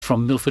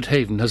from Milford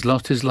Haven has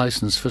lost his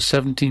licence for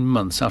 17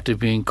 months after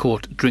being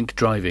caught drink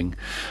driving.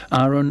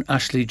 Aaron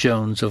Ashley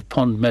Jones of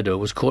Pond Meadow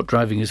was caught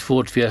driving his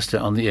Ford Fiesta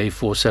on the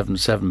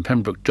A477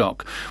 Pembroke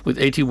Dock with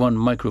 81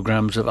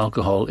 micrograms of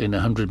alcohol in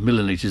 100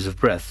 millilitres of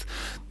breath.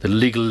 The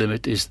legal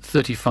limit is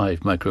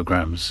 35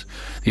 micrograms.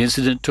 The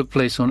incident took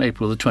place on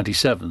April the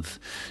 27th.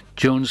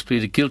 Jones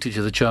pleaded guilty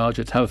to the charge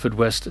at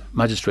Haverfordwest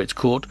Magistrates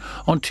Court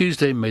on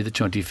Tuesday, May the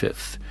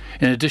 25th.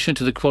 In addition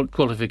to the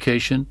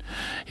qualification,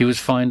 he was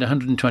fined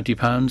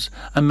 £120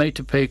 and made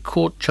to pay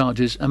court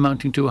charges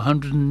amounting to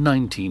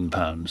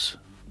 £119.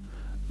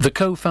 The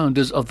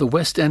co-founders of the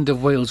West End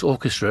of Wales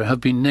Orchestra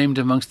have been named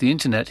amongst the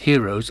internet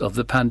heroes of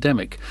the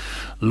pandemic.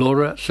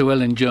 Laura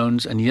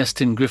Llewellyn-Jones and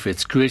Iestyn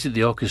Griffiths created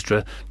the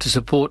orchestra to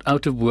support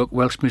out-of-work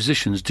Welsh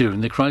musicians during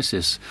the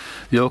crisis.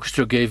 The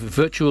orchestra gave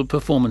virtual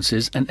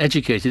performances and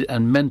educated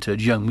and mentored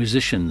young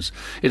musicians.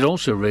 It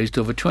also raised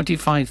over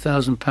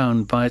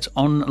 £25,000 by its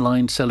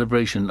online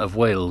celebration of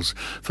Wales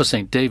for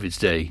St David's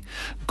Day.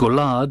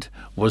 Gwlad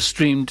was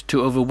streamed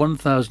to over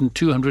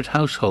 1,200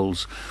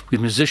 households, with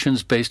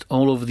musicians based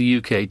all over the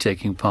UK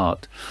taking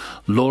part.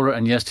 Laura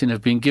and Iestyn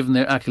have been given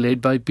their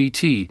accolade by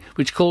BT,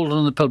 which called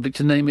on the public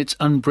to name its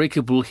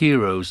unbreakable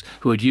heroes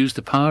who had used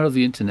the power of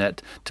the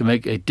internet to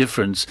make a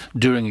difference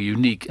during a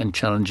unique and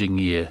challenging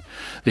year.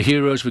 The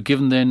heroes were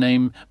given their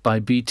name by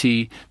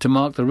BT to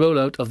mark the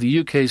rollout of the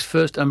UK's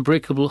first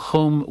unbreakable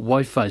home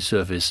Wi-Fi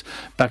service,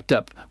 backed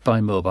up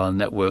by mobile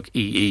network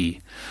EE.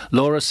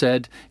 Laura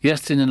said,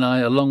 "Iestyn and I,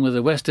 along with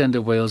the West End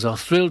of Wales, are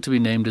thrilled to be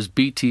named as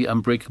BT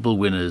Unbreakable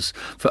winners.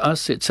 For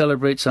us, it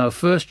celebrates our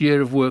first year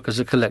of work as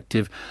a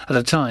collective at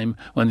a time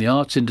when the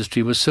arts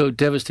industry was so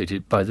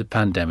devastated by the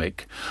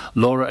pandemic."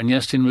 Laura and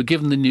Iestyn were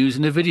given the news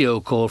in a video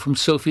call from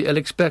Sophie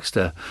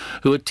Ellis-Bextor,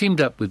 who had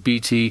teamed up with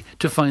BT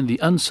to find the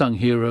unsung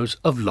heroes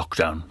of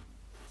lockdown.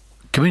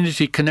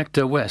 Community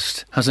Connector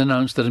West has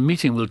announced that a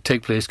meeting will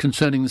take place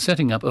concerning the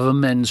setting up of a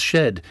men's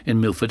shed in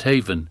Milford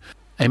Haven.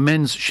 A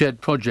men's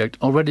shed project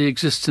already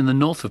exists in the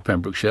north of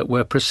Pembrokeshire,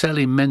 where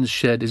Preseli Men's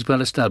Shed is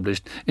well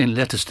established in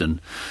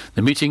Letterston.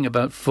 The meeting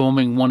about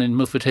forming one in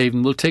Milford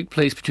Haven will take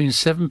place between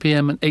 7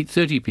 p.m. and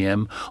 8:30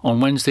 p.m.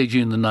 on Wednesday,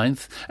 June the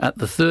 9th, at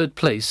the Third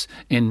Place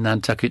in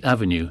Nantucket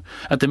Avenue.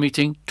 At the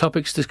meeting,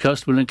 topics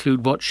discussed will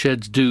include what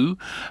sheds do,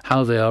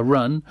 how they are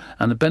run,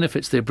 and the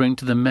benefits they bring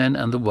to the men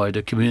and the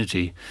wider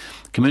community.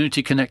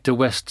 Community Connector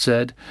West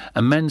said,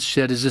 "A men's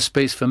shed is a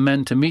space for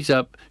men to meet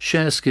up,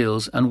 share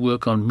skills and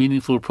work on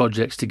meaningful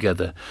projects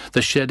together.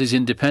 The shed is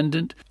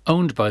independent,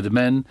 owned by the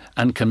men,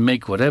 and can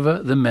make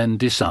whatever the men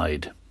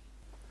decide."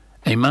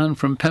 A man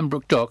from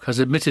Pembroke Dock has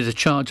admitted a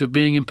charge of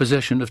being in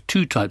possession of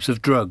two types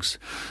of drugs.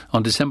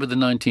 On December the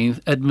 19th,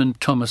 Edmund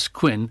Thomas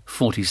Quinn,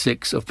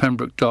 46, of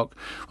Pembroke Dock,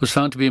 was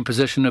found to be in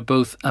possession of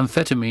both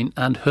amphetamine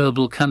and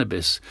herbal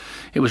cannabis.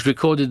 It was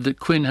recorded that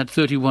Quinn had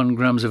 31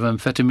 grams of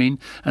amphetamine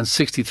and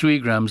 63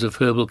 grams of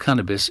herbal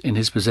cannabis in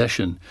his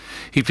possession.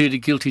 He pleaded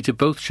guilty to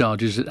both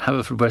charges at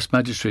Haverfordwest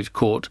Magistrates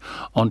Court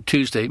on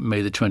Tuesday,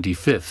 May the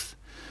 25th.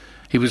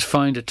 He was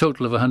fined a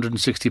total of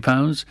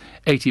 £160,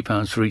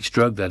 £80 for each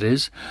drug, that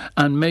is,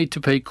 and made to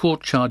pay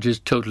court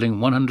charges totalling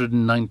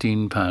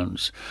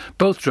 £119.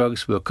 Both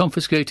drugs were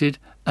confiscated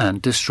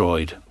and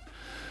destroyed.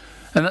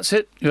 And that's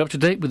it. You're up to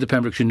date with the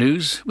Pembrokeshire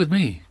News with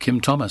me, Kim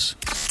Thomas.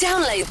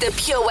 Download the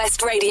Pure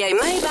West Radio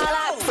mobile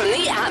app from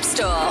the App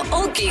Store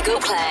or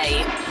Google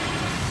Play.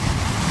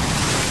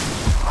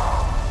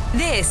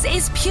 This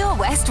is Pure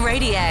West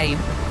Radio.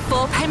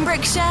 For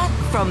Pembrokeshire,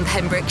 from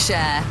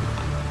Pembrokeshire.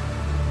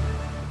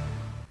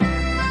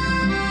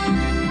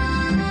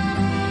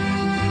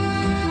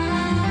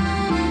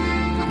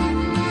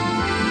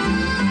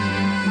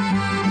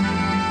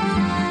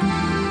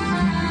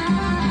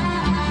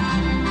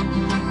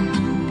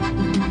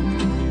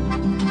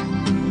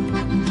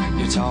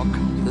 Talk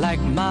like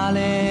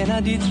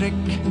Marlene Dietrich,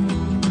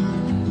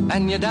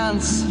 and you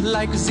dance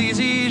like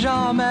Zizi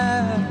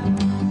Jeanmaire.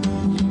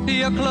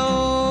 Your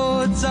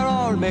clothes are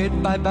all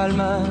made by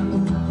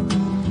Balmain,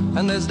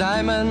 and there's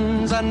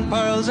diamonds and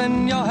pearls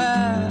in your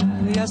hair.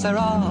 Yes, there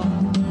are.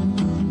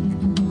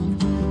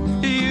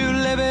 You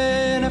live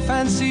in a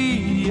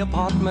fancy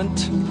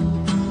apartment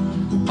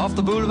off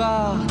the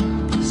Boulevard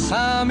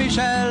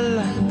Saint-Michel,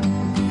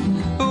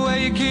 where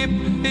you keep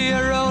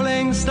your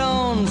Rolling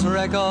Stones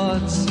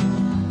records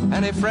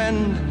and a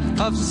friend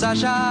of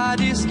Sacha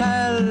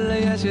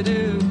Distel. Yes, you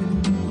do.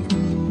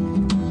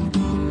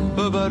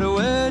 But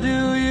where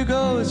do you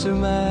go to,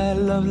 my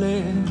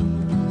lovely,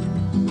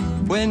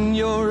 when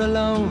you're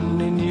alone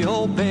in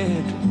your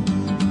bed?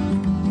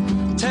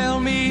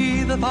 Tell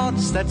me the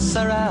thoughts that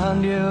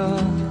surround you.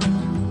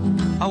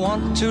 I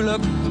want to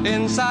look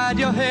inside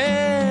your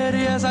head.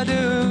 Yes, I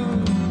do.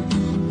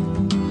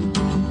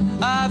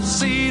 I've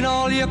seen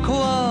all your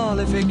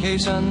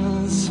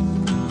qualifications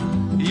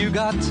you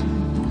got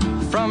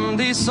from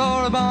the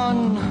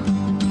Sorbonne,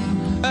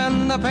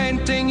 and the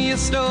painting you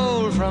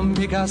stole from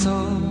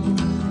Picasso.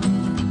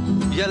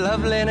 Your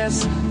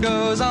loveliness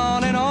goes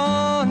on and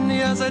on,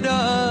 yes it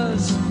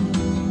does.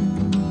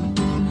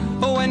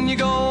 When you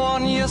go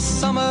on your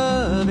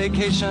summer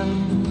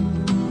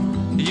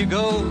vacation, You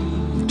go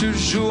to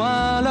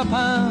Juan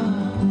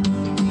Lapin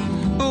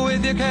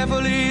with your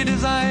carefully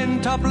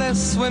designed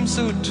topless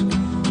swimsuit.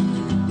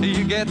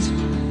 You get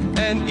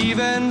an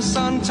even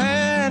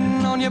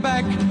suntan on your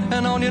back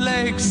and on your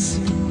legs.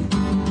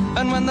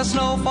 And when the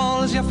snow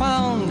falls, you're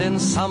found in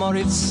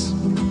Samoritz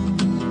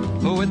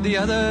with the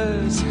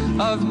others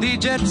of the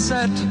jet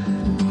set.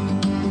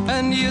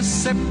 And you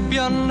sip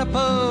your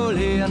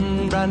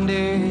Napoleon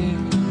brandy,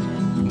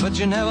 but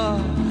you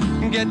never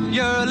get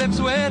your lips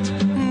wet,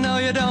 no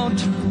you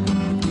don't.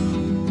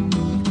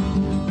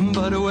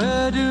 But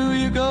where do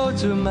you go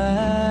to,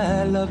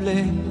 my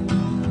lovely,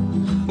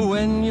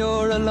 when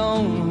you're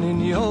alone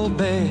in your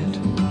bed?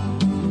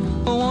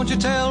 Won't you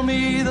tell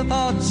me the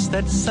thoughts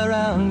that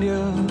surround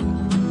you?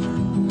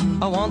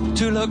 I want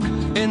to look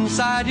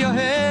inside your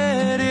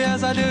head,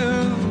 yes I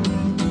do.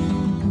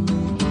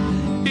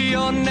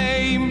 Your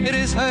name, it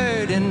is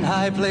heard in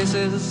high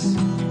places.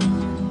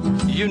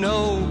 You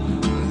know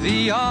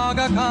the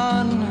Aga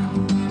Khan.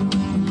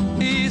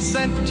 He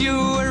sent you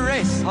a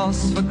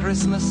racehorse for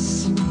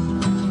Christmas,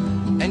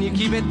 and you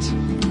keep it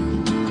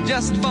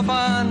just for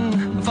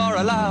fun, for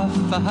a laugh.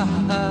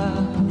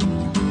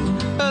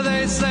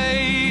 They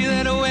say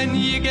that when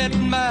you get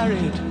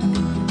married,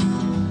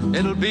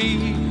 it'll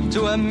be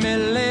to a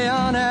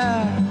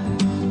millionaire,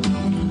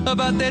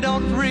 but they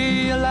don't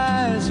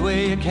realize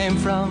where you came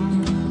from.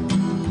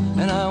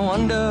 And I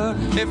wonder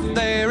if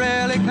they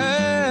really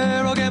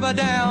care or give a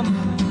damn.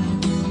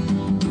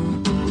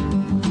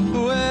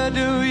 Where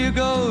do you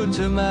go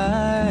to,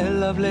 my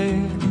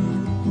lovely,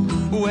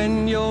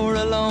 when you're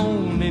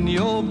alone in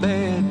your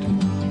bed?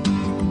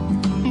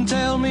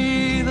 Tell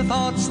me the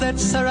thoughts that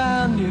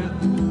surround you.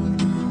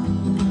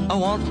 I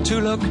want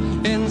to look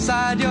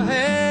inside your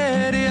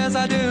head, yes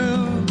I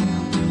do.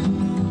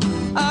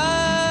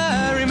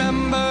 I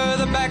remember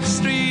the back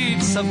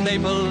streets of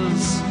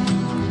Naples,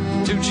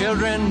 two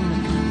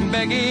children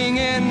begging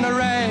in the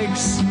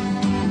rags,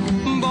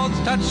 both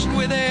touched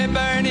with a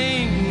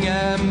burning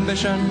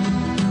ambition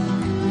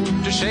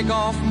to shake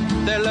off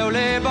their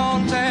lowly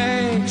born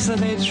takes.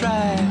 They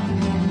tried.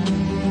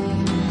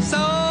 So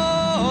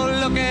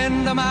look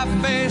into my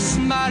face,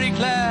 Marie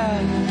Claire,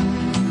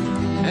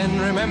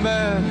 and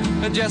remember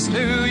just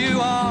who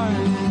you are.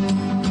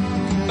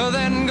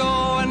 Then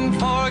go and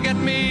forget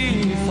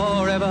me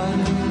forever.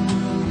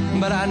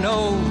 But I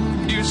know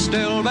you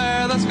still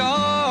bear the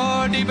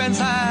scar deep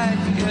inside,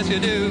 yes you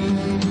do.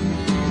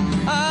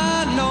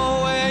 I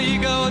know where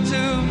you go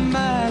to,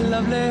 my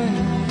lovely,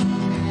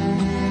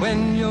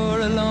 when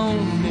you're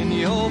alone in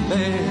your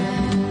bed.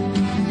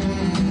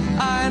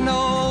 I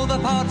know the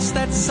thoughts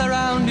that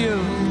surround you,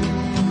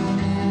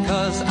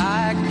 'cause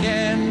I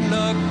can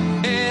look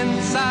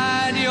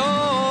inside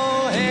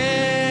your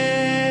head.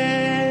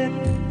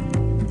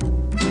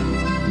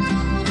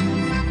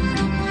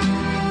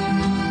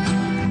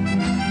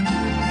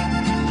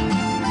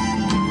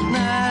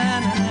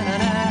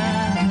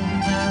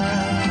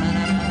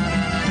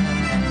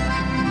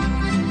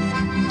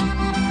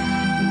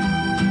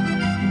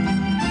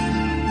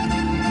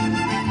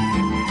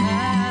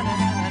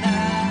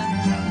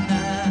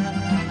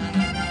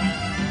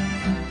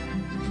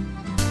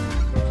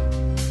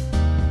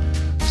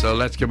 So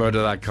let's come out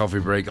of that coffee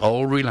break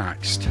all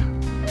relaxed.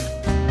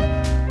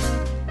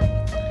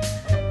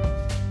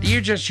 You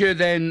just heard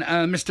then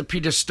Mr.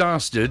 Peter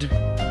Starsted.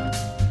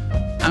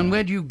 And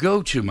where do you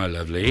go to, my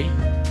lovely?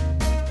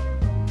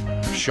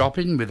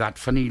 Shopping with that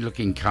funny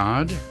looking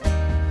card.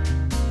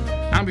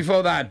 And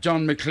before that,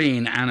 Don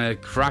McLean and a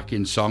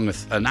cracking song,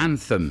 an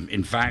anthem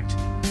in fact,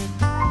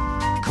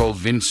 called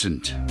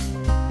Vincent.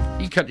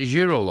 He cut his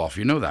ear all off,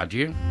 you know that, do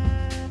you?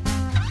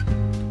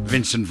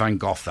 Vincent van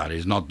Gogh, that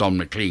is, not Don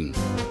McLean.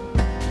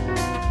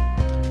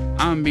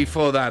 And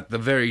before that, the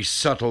very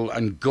subtle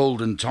and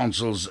golden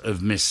tonsils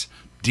of Miss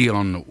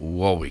Dionne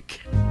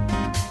Warwick.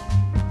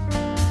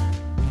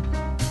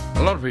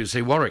 A lot of people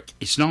say Warwick.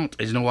 It's not.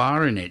 There's no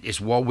R in it. It's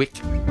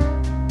Warwick.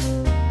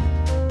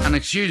 And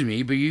excuse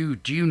me, but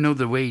do you know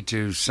the way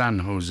to San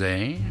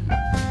Jose?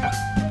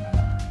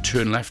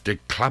 Turn left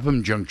at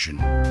Clapham Junction.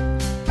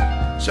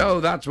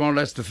 So that's more or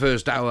less the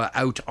first hour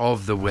out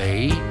of the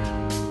way.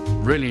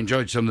 Really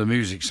enjoyed some of the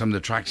music, some of the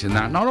tracks in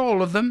that. Not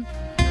all of them.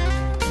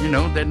 You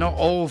know, they're not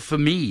all for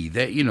me.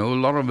 They're, you know, a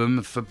lot of them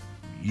are for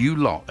you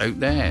lot out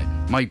there.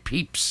 My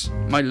peeps.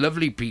 My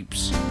lovely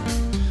peeps.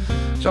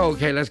 So,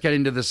 okay, let's get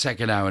into the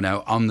second hour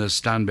now on the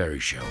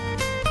Stanberry Show.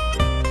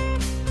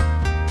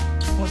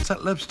 What's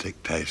that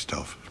lipstick taste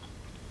of?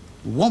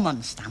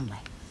 Woman, Stanley.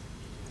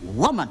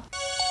 Woman. You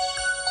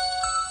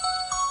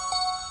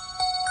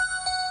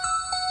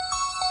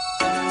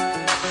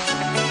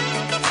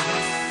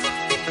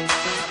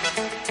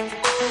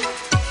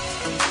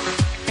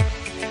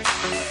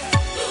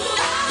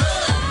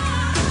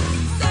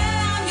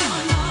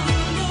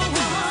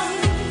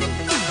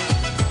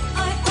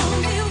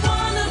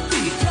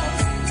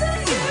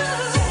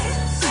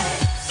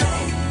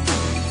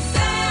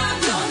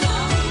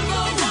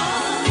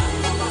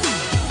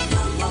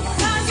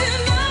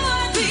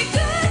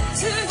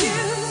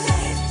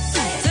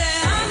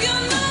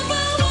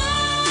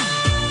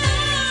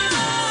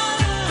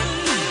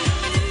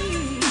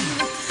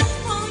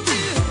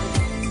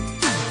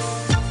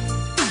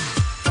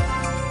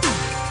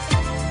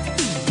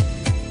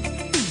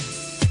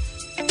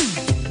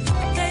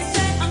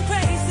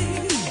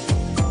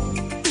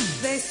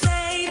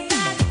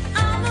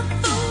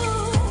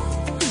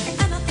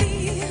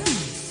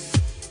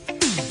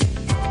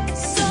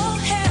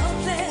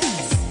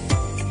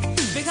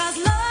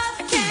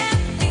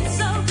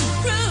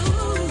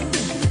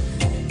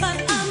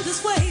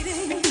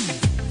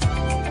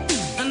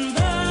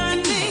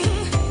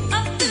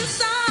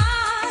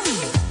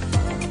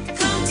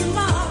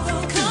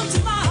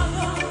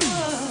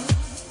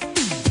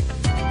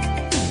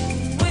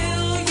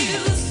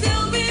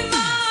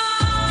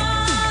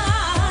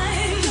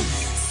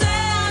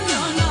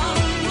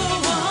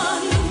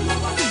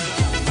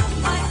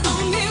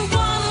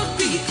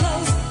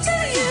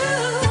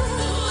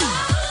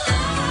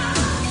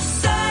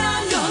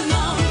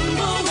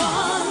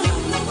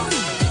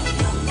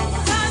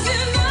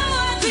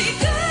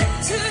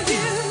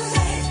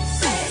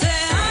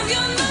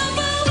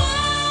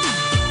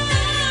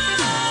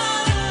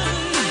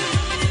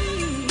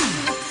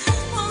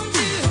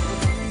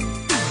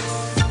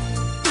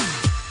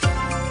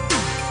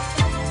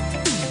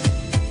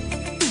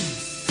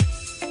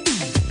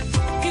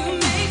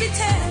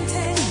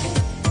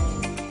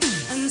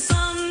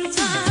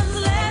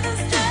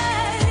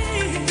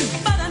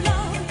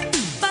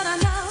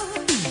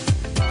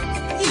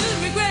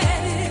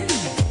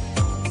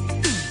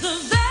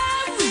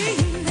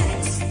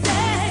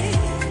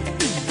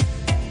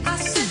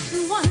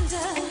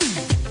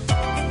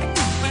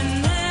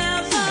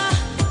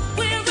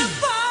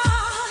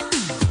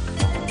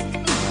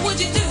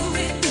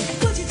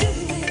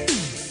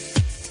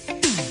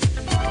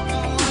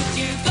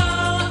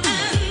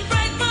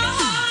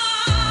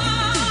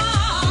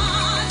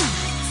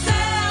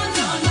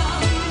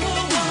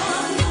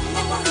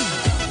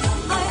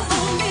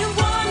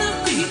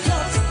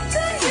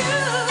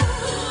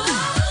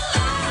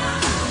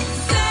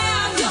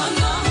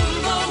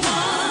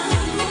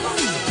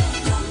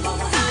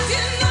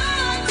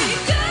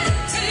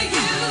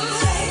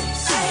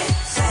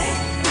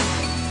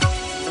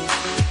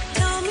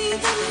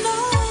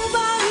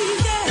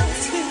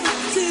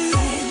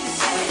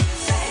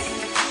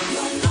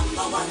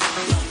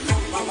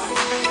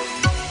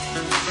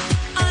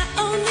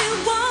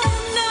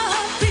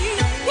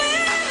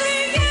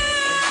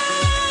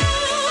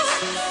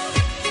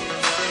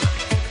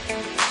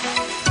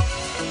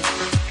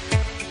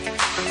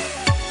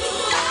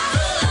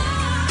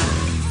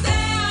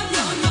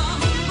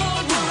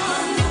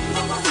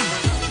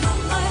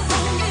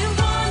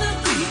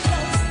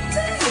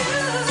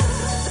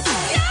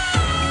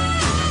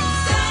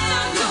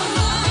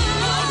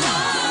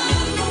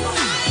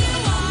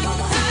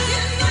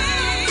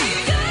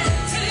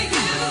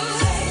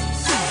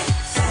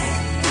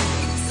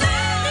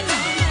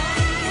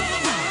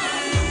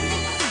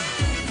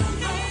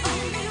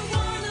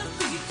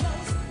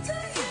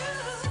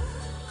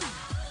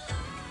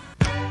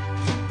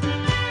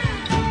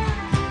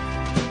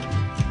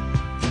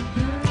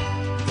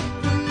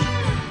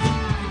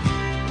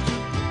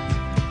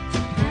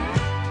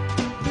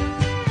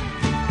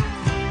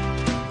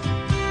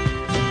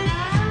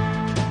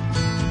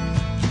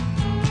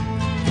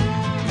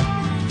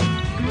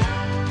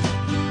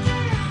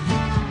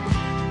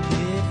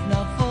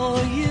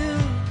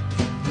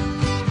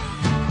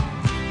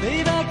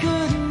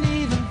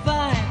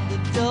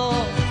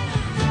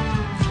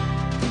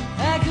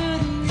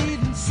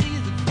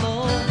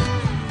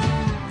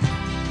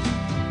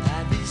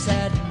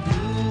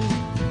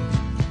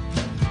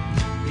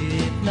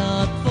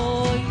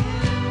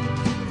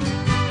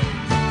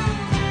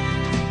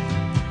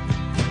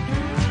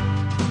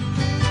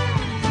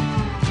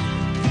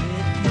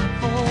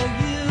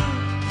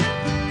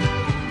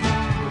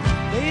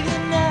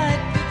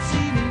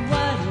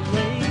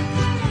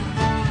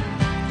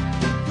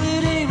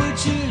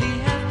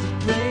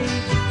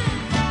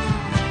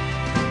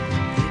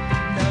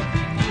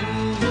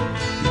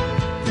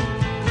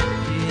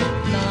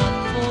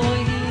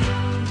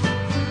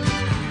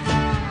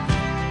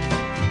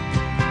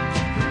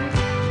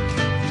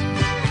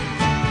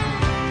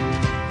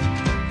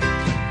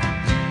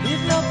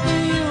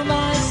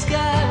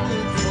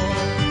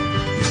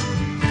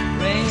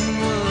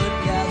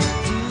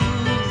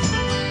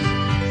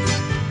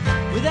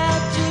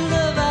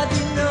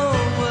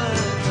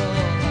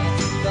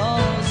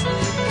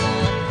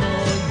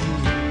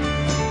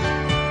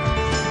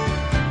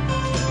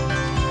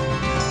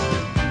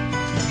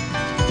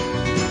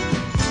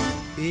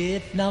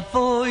If not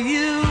for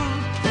you,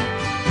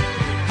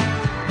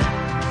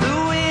 the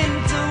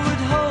winter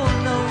would hold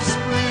no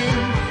spring.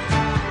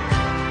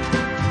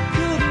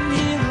 Couldn't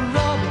hear a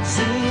robin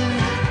sing.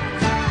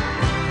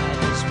 I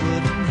just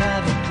wouldn't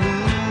have a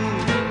clue.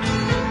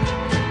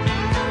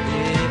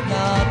 If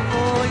not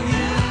for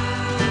you.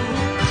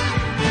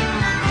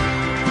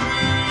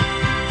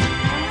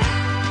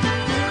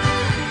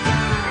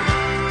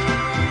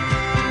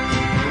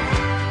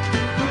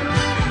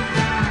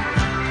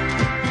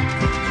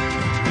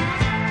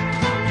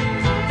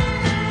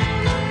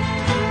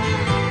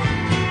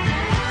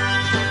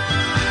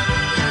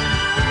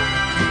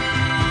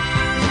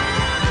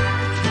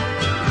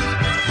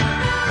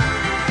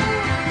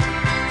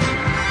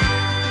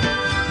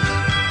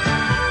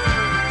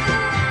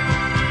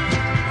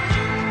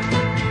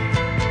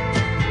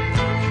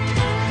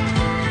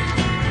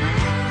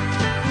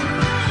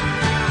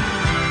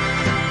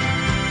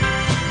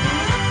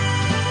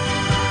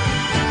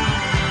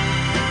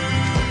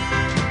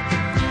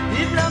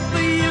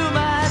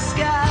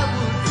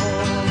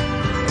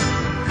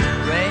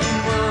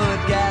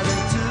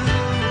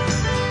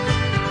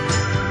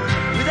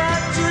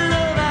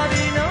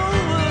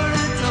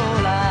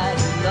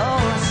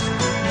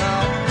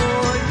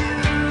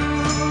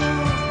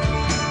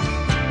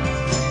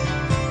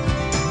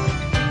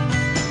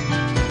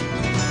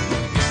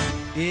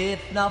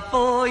 If not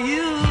for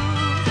you,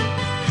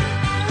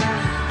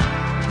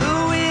 the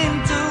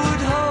winter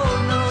would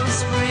hold no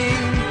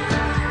spring.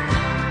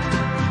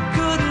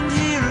 Couldn't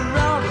hear a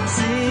robin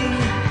sing.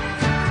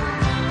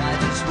 I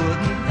just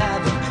wouldn't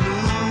have a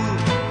clue.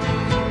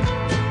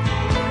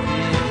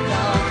 If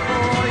not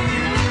for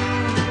you,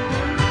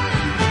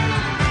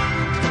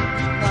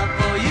 not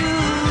for you.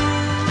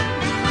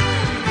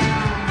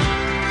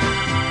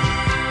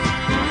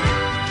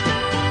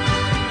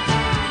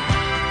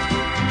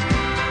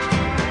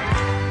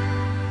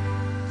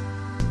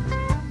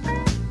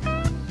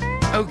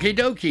 Okie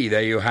dokie,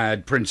 there you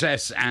had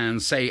Princess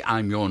and Say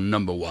I'm Your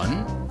Number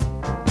One.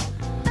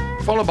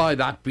 Followed by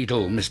that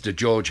Beatle, Mr.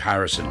 George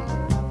Harrison.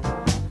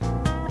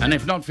 And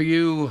if not for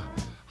you,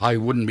 I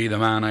wouldn't be the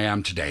man I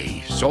am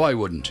today. So I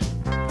wouldn't.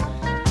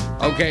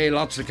 Okay,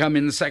 lots to come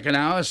in the second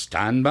hour.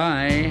 Stand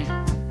by.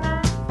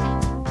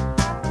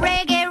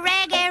 Reggae,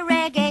 reggae,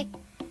 reggae.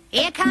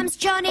 Here comes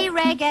Johnny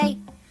Reggae.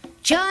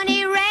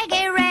 Johnny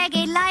Reggae,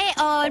 reggae, lie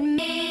on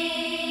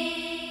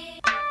me.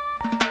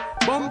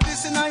 Bump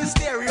this in your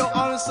stereo,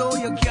 also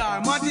your car.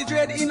 Marty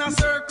Dread in a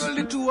circle,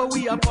 the two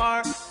we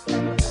apart.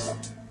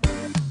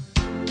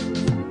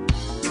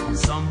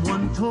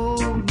 Someone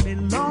told me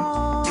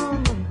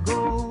long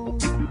ago,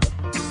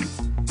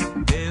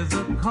 there's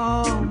a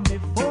calm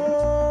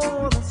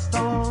before the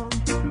storm.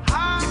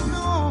 I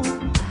know,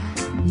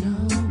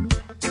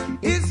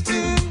 it's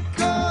been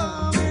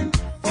coming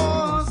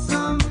for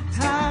some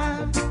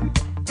time.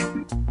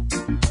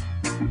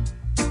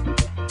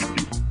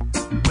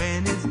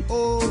 When it's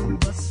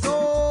over,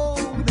 so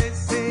they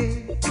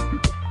say,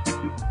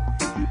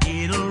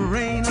 it'll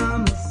rain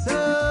on the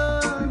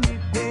sunny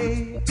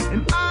day.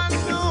 And I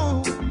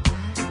know,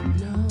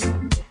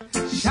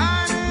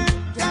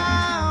 shining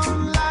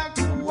down like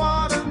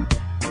water.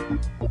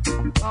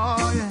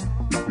 Oh yeah.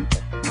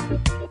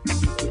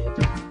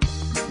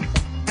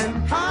 And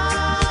I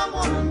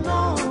wanna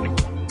know,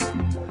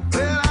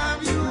 well,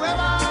 have you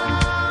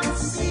ever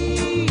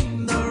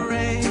seen the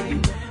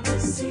rain?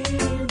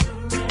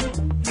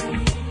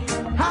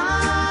 I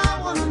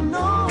wanna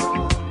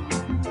know,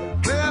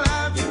 well,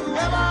 have you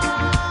ever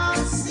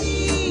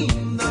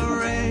seen the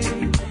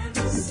rain?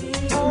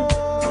 Oh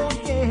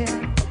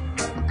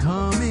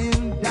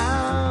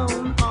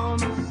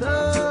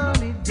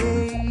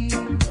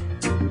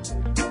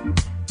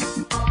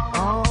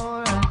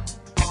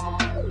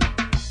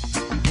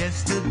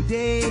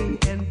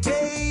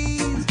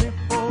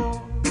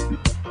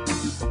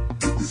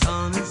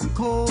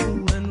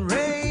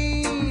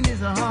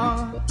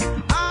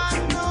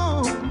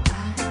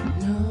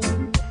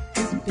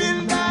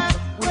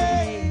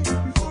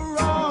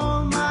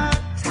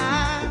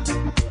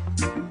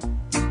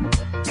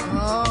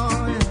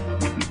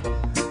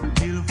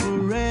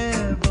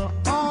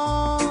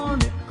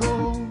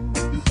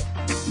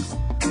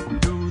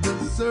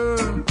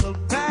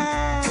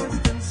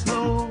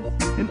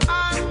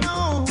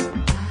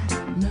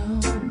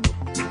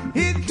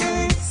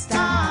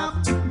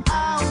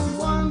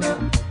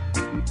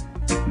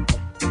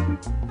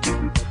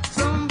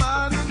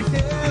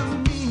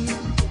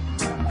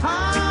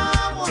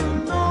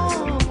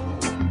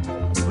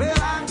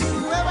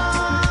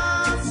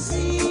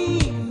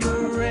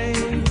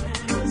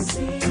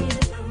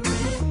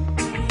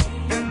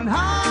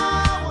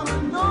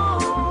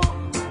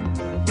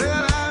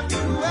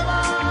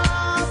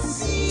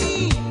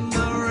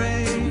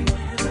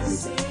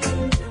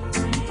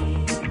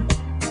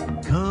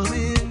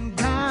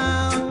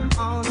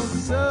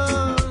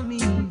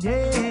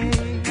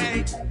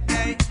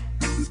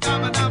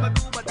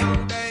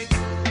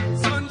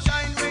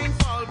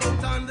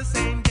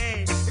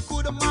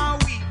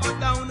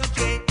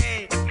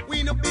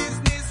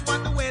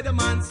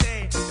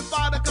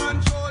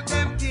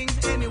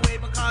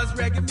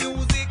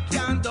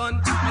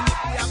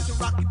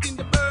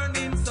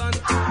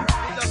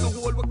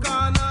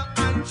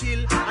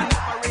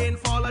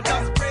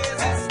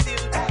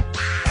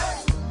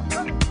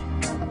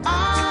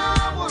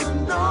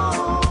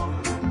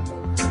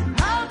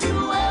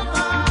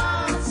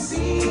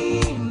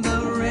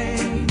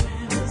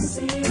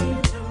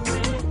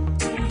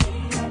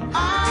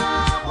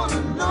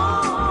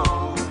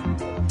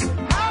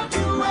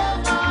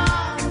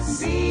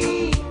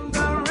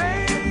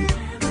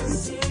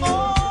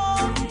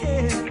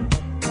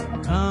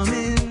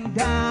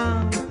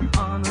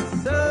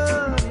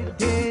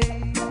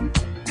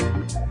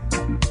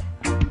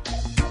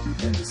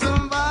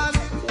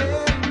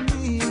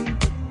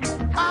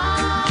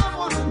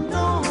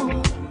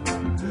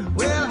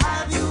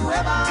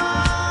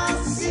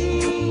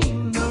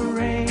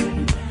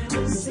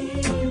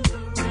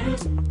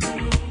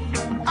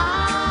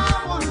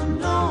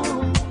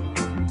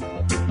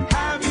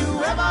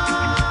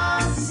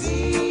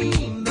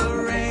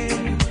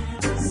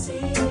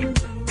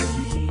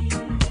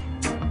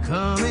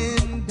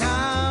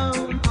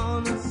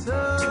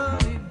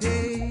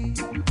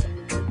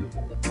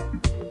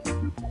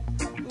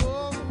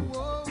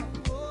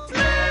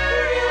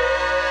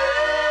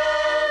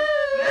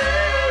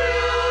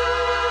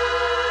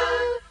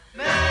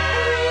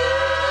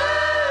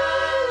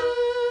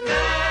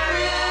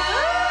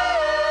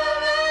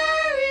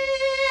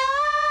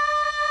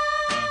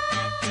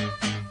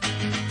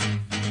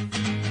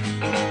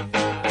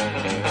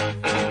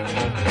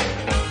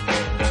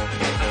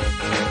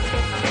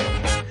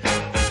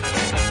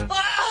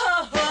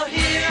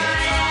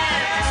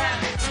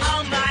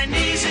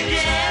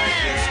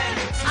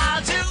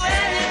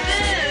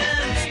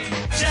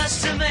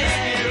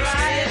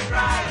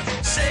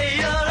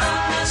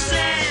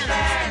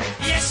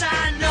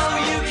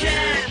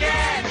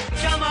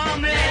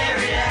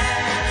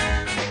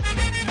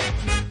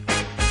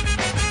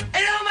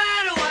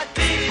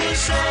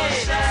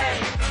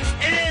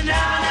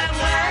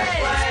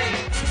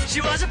She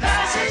was a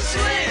passing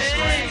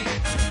swing,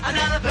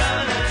 another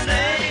permanent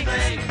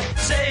thing.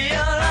 Say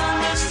you'll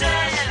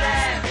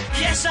understand.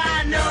 Yes,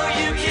 I know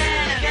you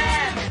can.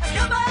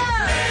 Come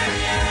on,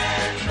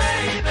 Marianne,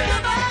 baby.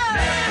 Come on,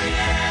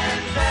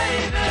 Marianne,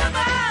 baby. Come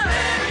on,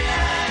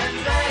 Marianne,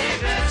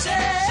 baby.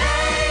 Say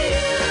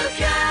you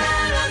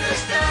can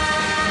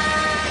understand.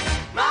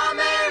 My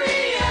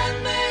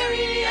Marianne,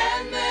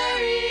 Marianne,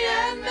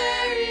 Marianne,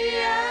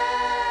 Marianne.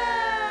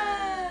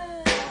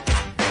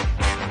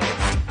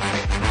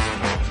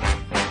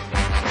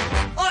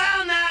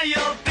 Well, now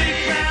your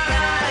big brown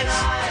eyes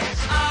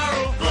are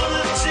all full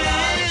of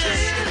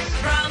tears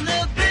from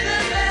the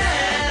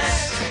bitterness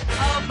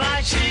of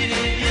my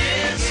cheating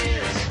years.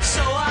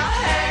 So I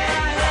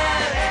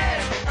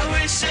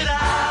wish that I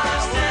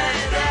was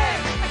dead.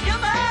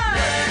 Come on,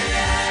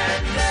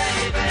 Marianne,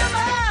 baby. Come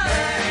on,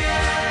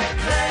 Marianne,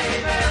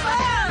 baby. Come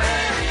on,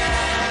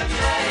 Marianne,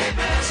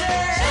 baby.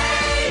 Say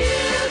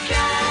you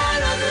can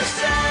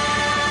understand.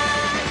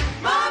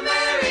 My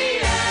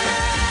Marianne,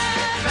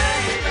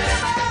 baby.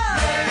 Come on,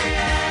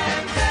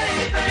 Marianne,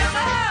 baby. Come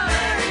on,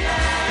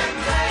 Marianne,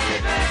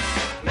 baby.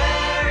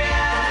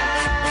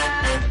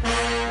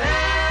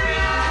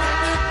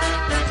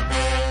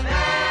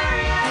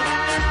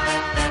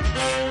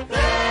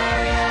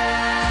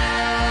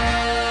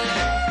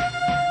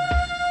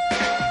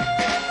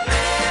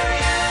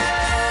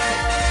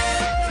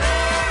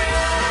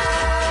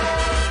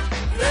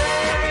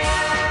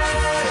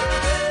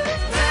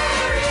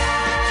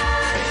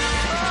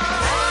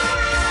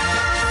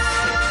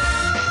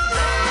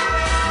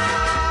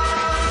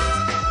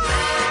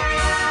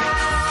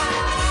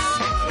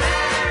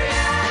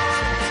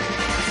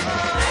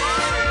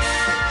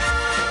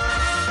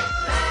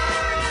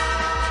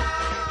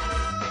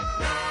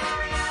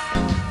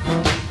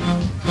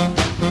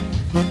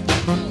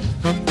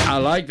 I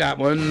like that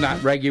one, that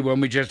reggae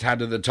one we just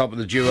had at the top of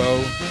the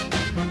duo.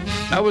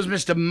 That was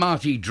Mr.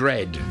 Marty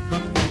Dredd.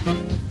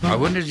 I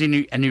wonder if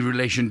he's any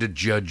relation to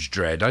Judge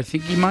Dredd. I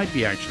think he might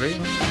be, actually.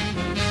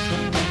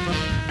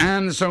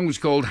 And the song was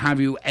called Have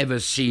You Ever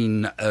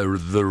Seen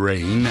the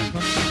Rain?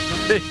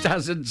 It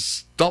hasn't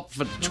stopped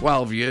for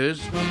 12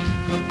 years.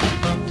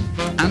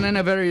 And then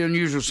a very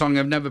unusual song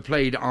I've never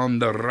played on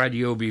the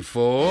radio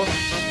before.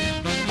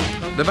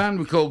 The band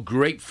was called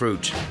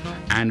Grapefruit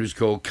and it was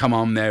called Come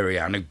On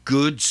Marianne, a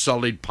good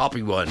solid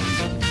poppy one.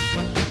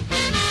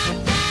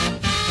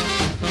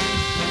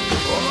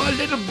 Oh, a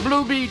little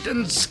blue beat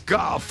and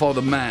ska for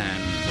the man.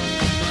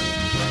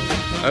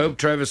 I hope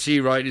Trevor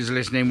Seawright is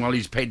listening while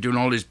he's doing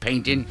all his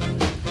painting.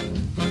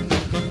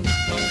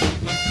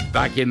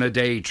 Back in the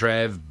day,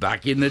 Trev,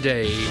 back in the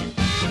day.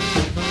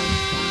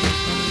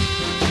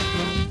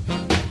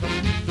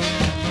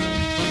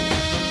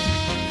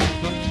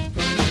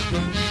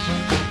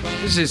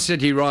 This is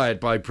City Riot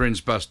by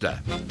Prince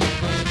Buster.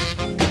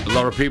 A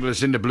lot of people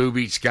that's into blue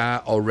beat,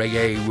 ska or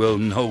reggae will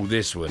know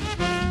this one.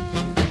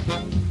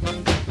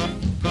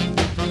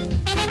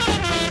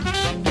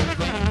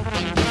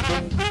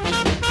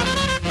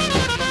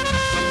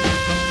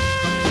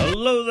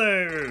 Hello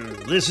there,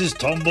 this is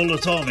Tombola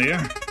Tom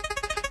here.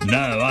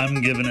 Now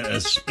I'm giving it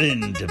a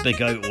spin to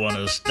pick out one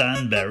of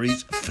Stan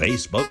Berry's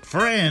Facebook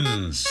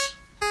friends.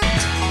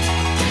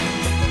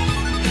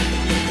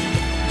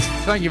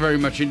 Thank you very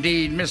much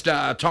indeed,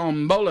 Mr.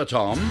 Tombola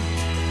Tom.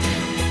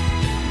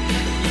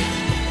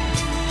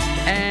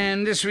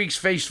 And this week's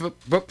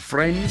Facebook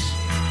friends,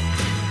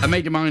 a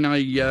mate of mine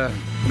I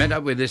met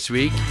up with this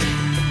week.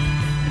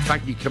 In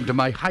fact, he come to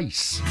my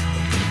house.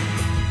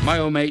 My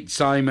old mate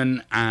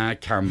Simon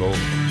Campbell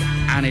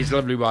and his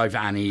lovely wife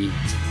Annie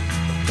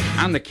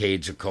and the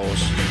kids, of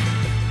course.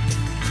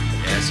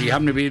 Yes, he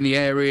happened to be in the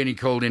area and he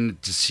called in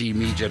to see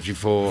me just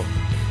before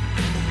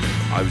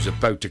I was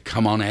about to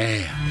come on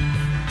air.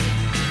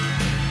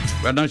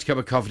 We had a nice cup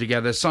of coffee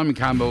together. Simon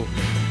Campbell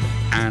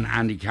and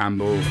Andy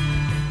Campbell,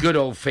 good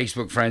old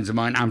Facebook friends of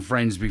mine and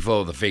friends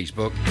before the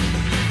Facebook.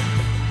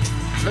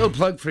 Little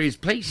plug for his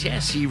place,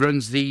 yes, he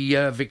runs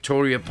the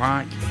Victoria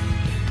Park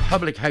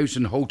Public House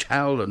and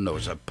Hotel. No,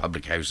 it's a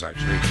public house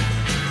actually.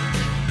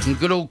 In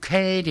good old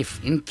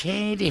Cardiff, in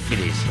Cardiff it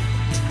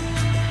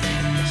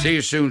is. See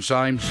you soon,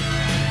 Symes.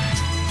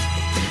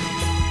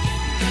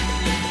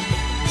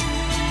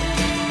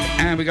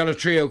 And we got a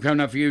trio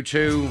coming up for you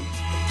too.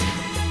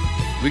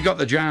 We got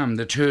the Jam,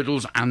 the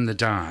Turtles and the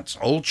Darts,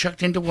 all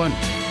chucked into one.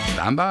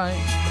 Stand by.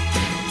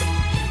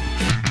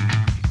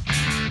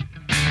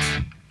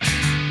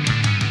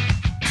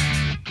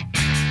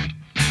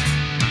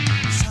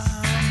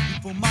 Some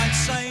people might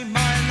say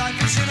my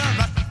life is in a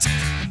rut.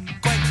 I'm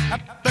quite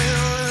happy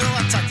with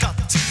what I got.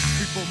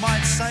 People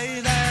might say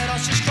that I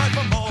should strive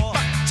for more,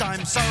 but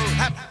I'm so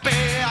happy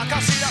I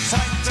can see the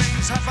fine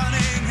things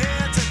happening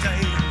here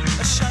today.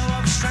 A show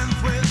of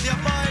strength with your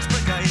boys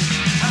brigade.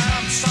 And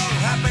I'm so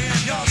happy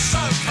and you're so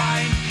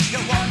kind.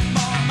 You want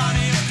more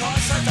money, of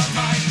course I don't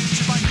mind.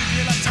 So my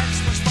nuclear tax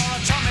was for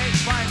atomic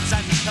crimes,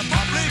 and the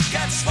public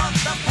gets what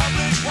the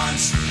public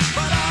wants.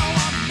 But I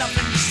want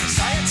nothing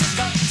society's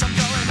got. I'm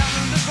going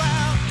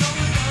underground.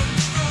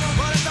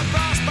 What if the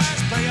brass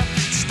bands play up,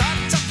 start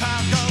to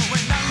pound, go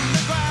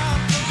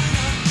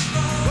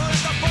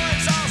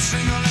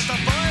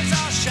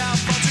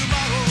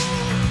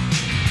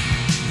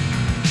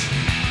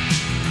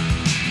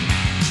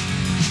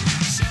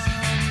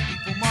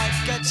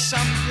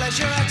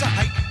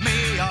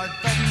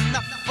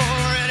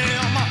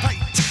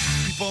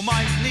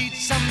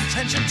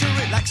intention to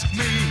relax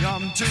me.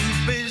 I'm too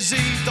busy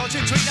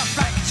dodging between the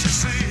facts. You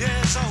see,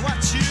 here's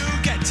what you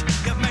get.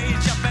 You've made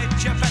your bed,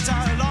 you better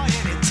lie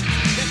in it.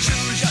 You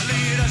choose your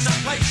leaders and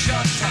place your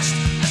trust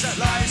as their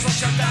lies wash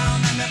you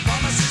down and their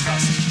promises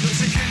rust. You'll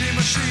see killing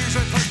machines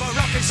with paper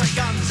rockets and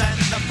guns, and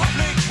the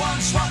public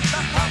wants what the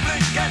public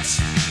gets.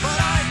 But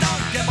I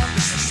don't give up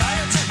the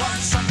society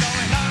wants. I'm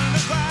going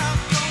underground.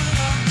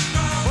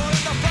 All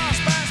the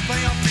brass bands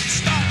play on feet,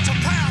 start to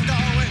pound.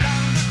 Going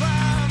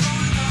underground.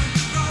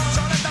 So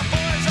let the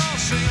boys all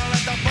sing, or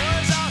let the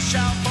boys all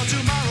shout for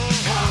tomorrow.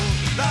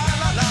 La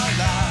la la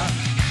la.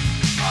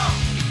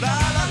 La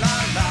la la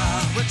la.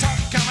 We're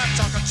talking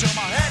till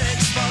my head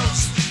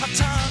explodes. I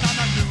turn on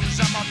the news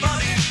and my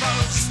body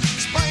froze.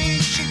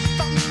 Spraying shit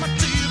on my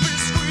TV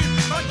screen.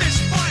 But this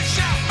boy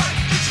shout, but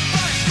this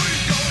boy scream.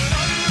 Going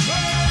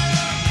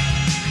underground.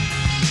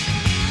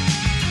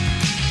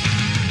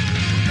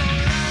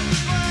 Going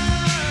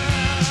underground.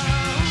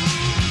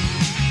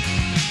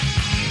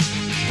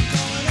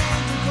 Going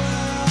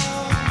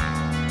underground.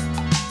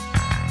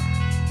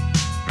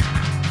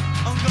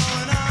 I'm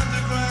going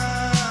underground.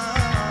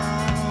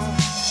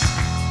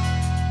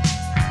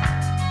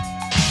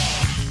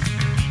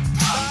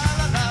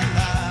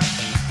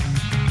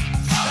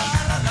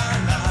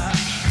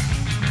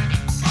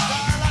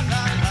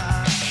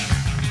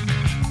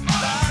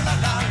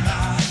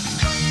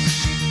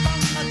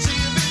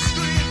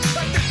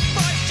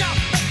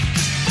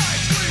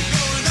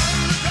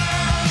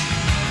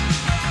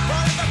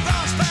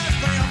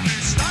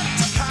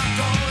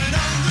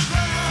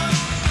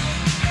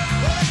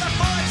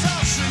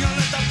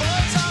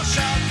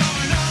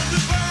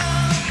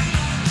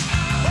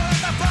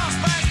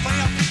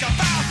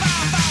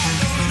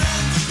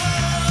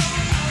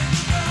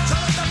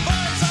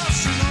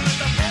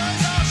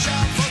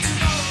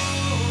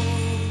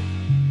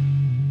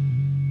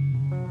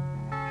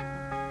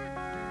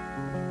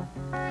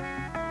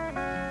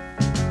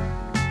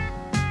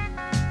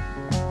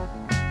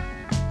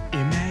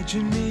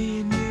 Imagine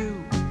me and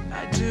you,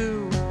 I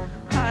do.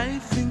 I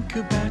think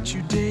about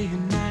you day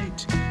and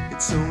night.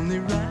 It's only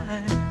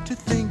right to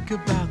think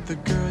about the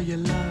girl you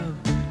love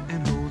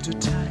and hold her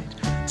tight.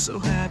 So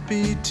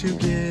happy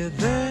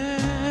together.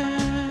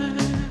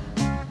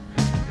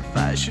 If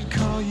I should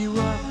call you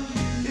up,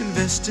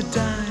 invest a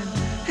dime,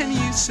 and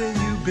you say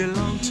you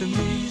belong to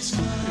me,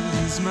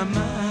 lose my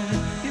mind.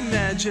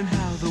 Imagine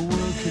how the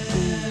world could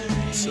be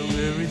so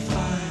very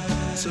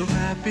fine, so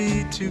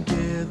happy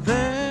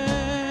together.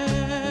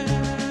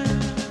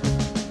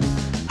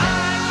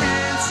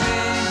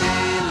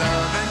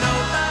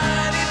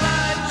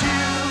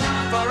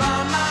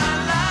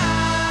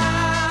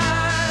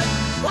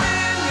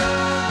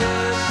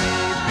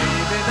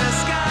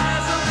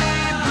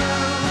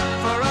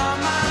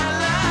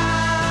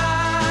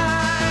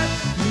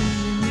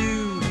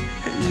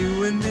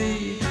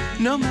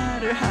 No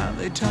matter how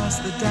they toss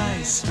the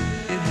dice,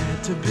 it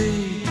had to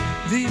be.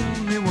 The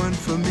only one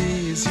for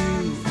me is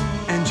you,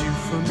 and you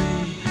for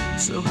me,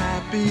 so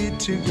happy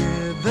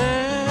together.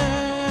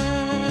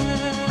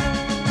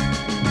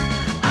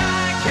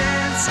 I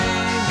can't see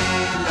me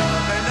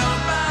loving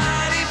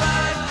nobody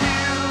but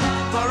you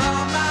for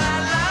all my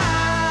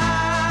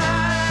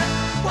life.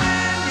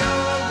 When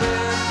you're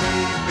with me,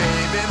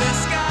 baby, the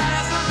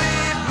skies will be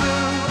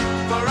blue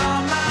for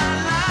all my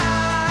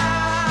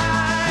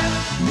life.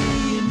 Me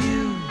and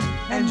you,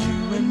 and you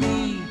and me,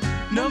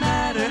 no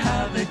matter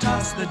how they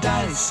toss the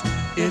dice,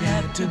 it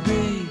had to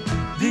be.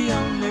 The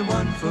only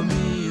one for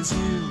me is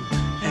you,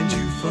 and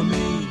you for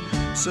me,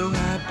 so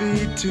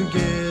happy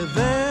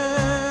together.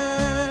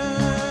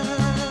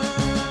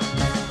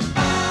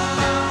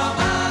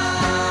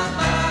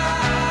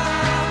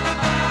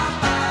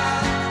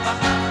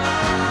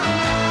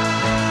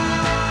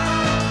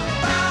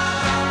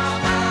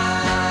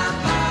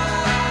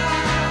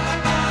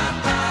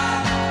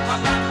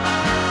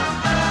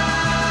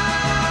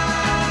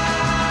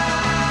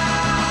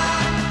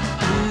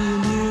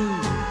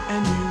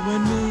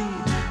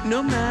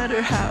 No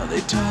matter how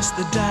they toss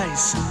the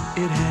dice,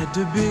 it had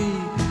to be.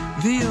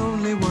 The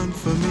only one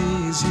for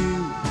me is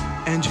you,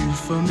 and you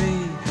for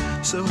me,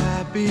 so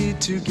happy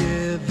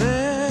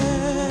together.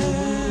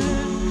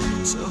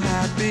 So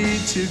happy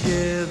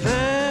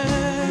together.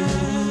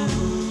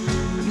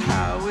 And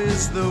how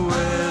is the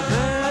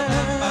weather?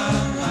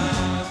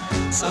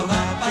 So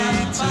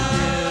happy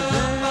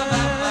together.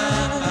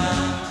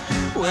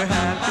 We're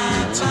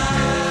happy together.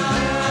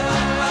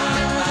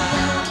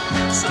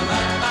 So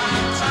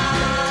happy together.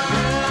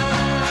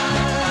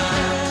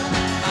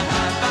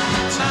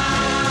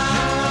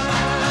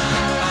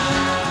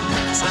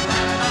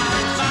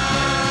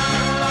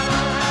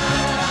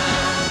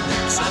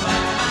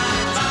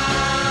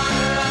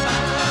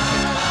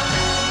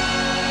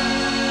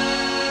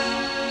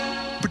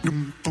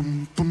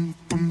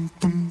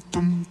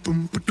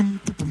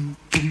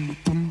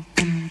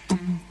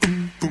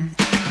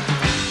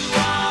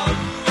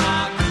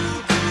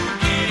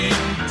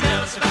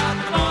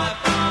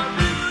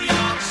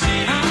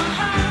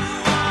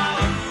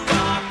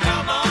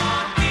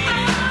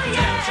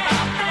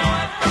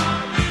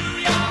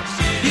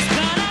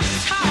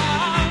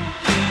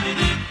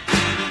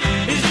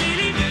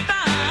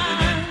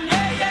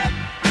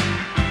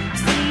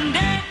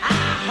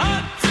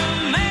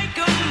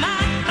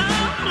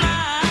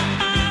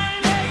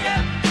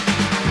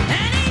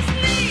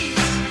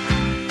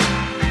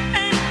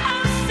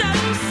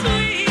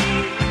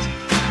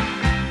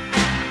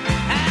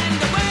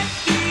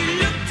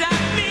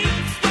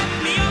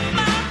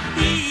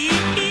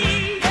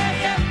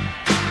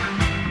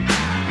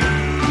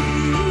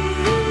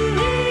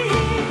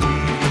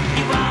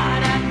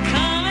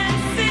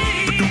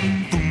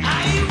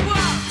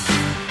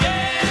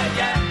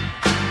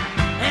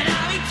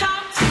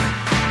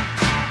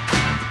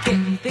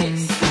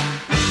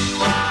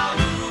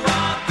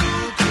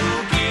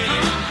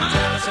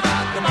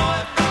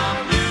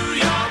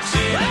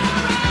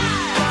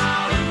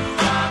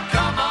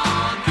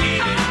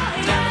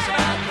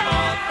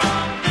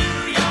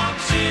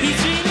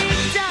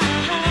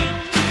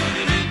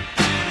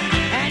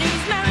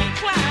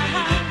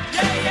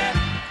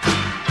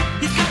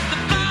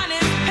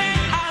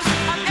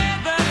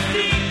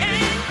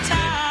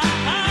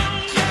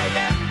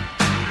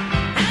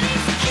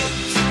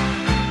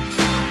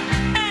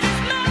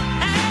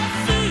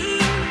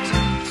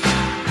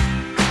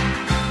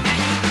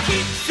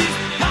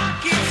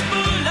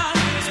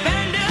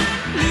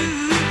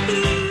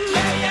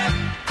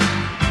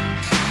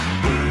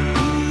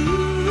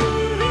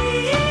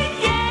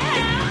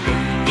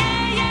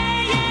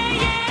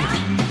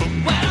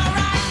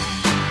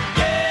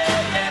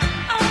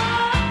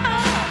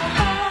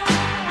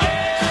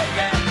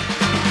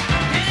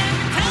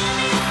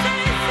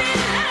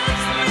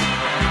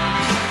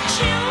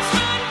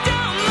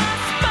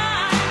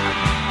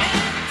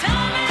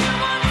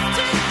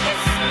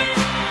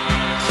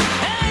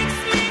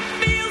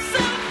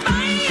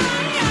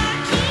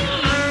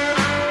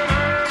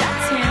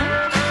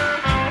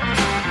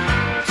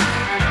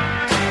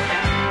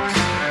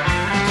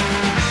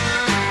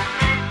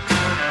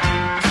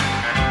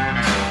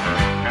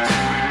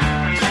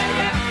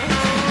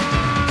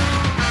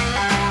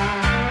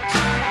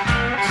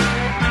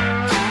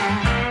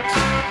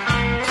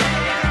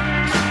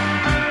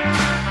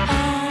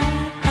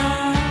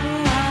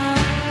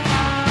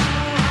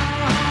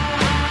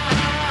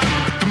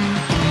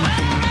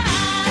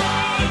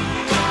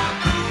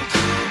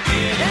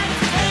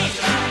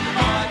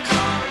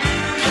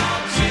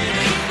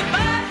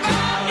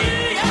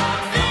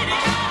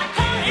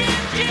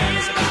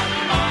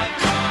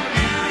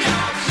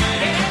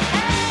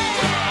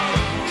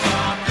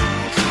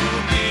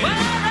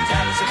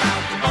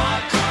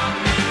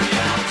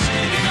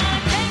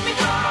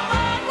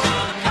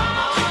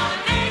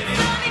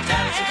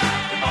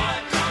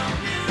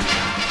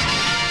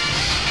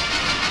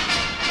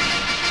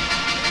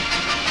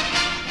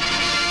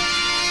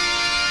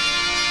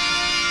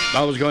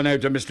 That was going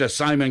out to Mr.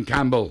 Simon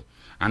Campbell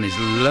and his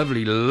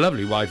lovely,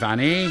 lovely wife,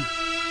 Annie.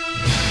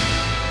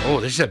 Oh,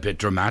 this is a bit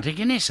dramatic,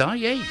 isn't it, Si?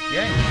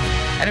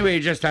 Yeah.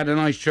 Anyway, just had a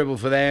nice triple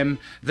for them.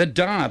 The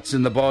Darts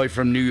and the boy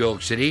from New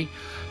York City.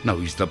 No,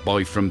 he's the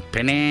boy from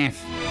Peneth.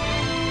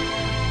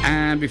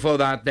 And before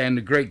that, then,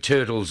 the Great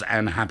Turtles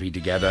and Happy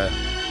Together.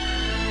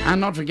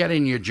 And not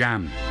forgetting your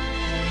Jam.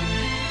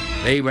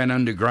 They went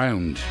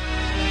underground.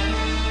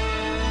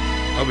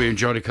 Hope you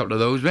enjoyed a couple of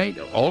those, mate.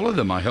 All of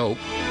them, I hope.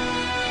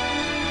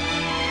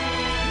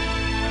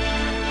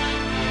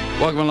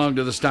 Welcome along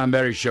to the Stan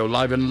Berry Show,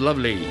 live and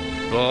lovely,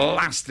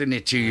 blasting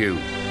it to you.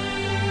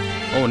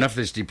 Oh, enough of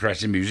this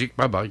depressing music.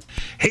 Bye-bye.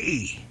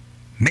 Hey,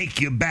 make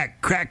your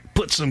back crack,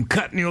 put some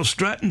cut in your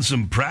strut and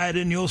some pride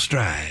in your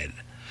stride.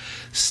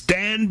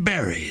 Stan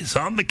Berry's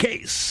on the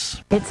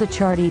case. It's a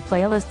charty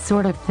playlist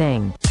sort of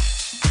thing.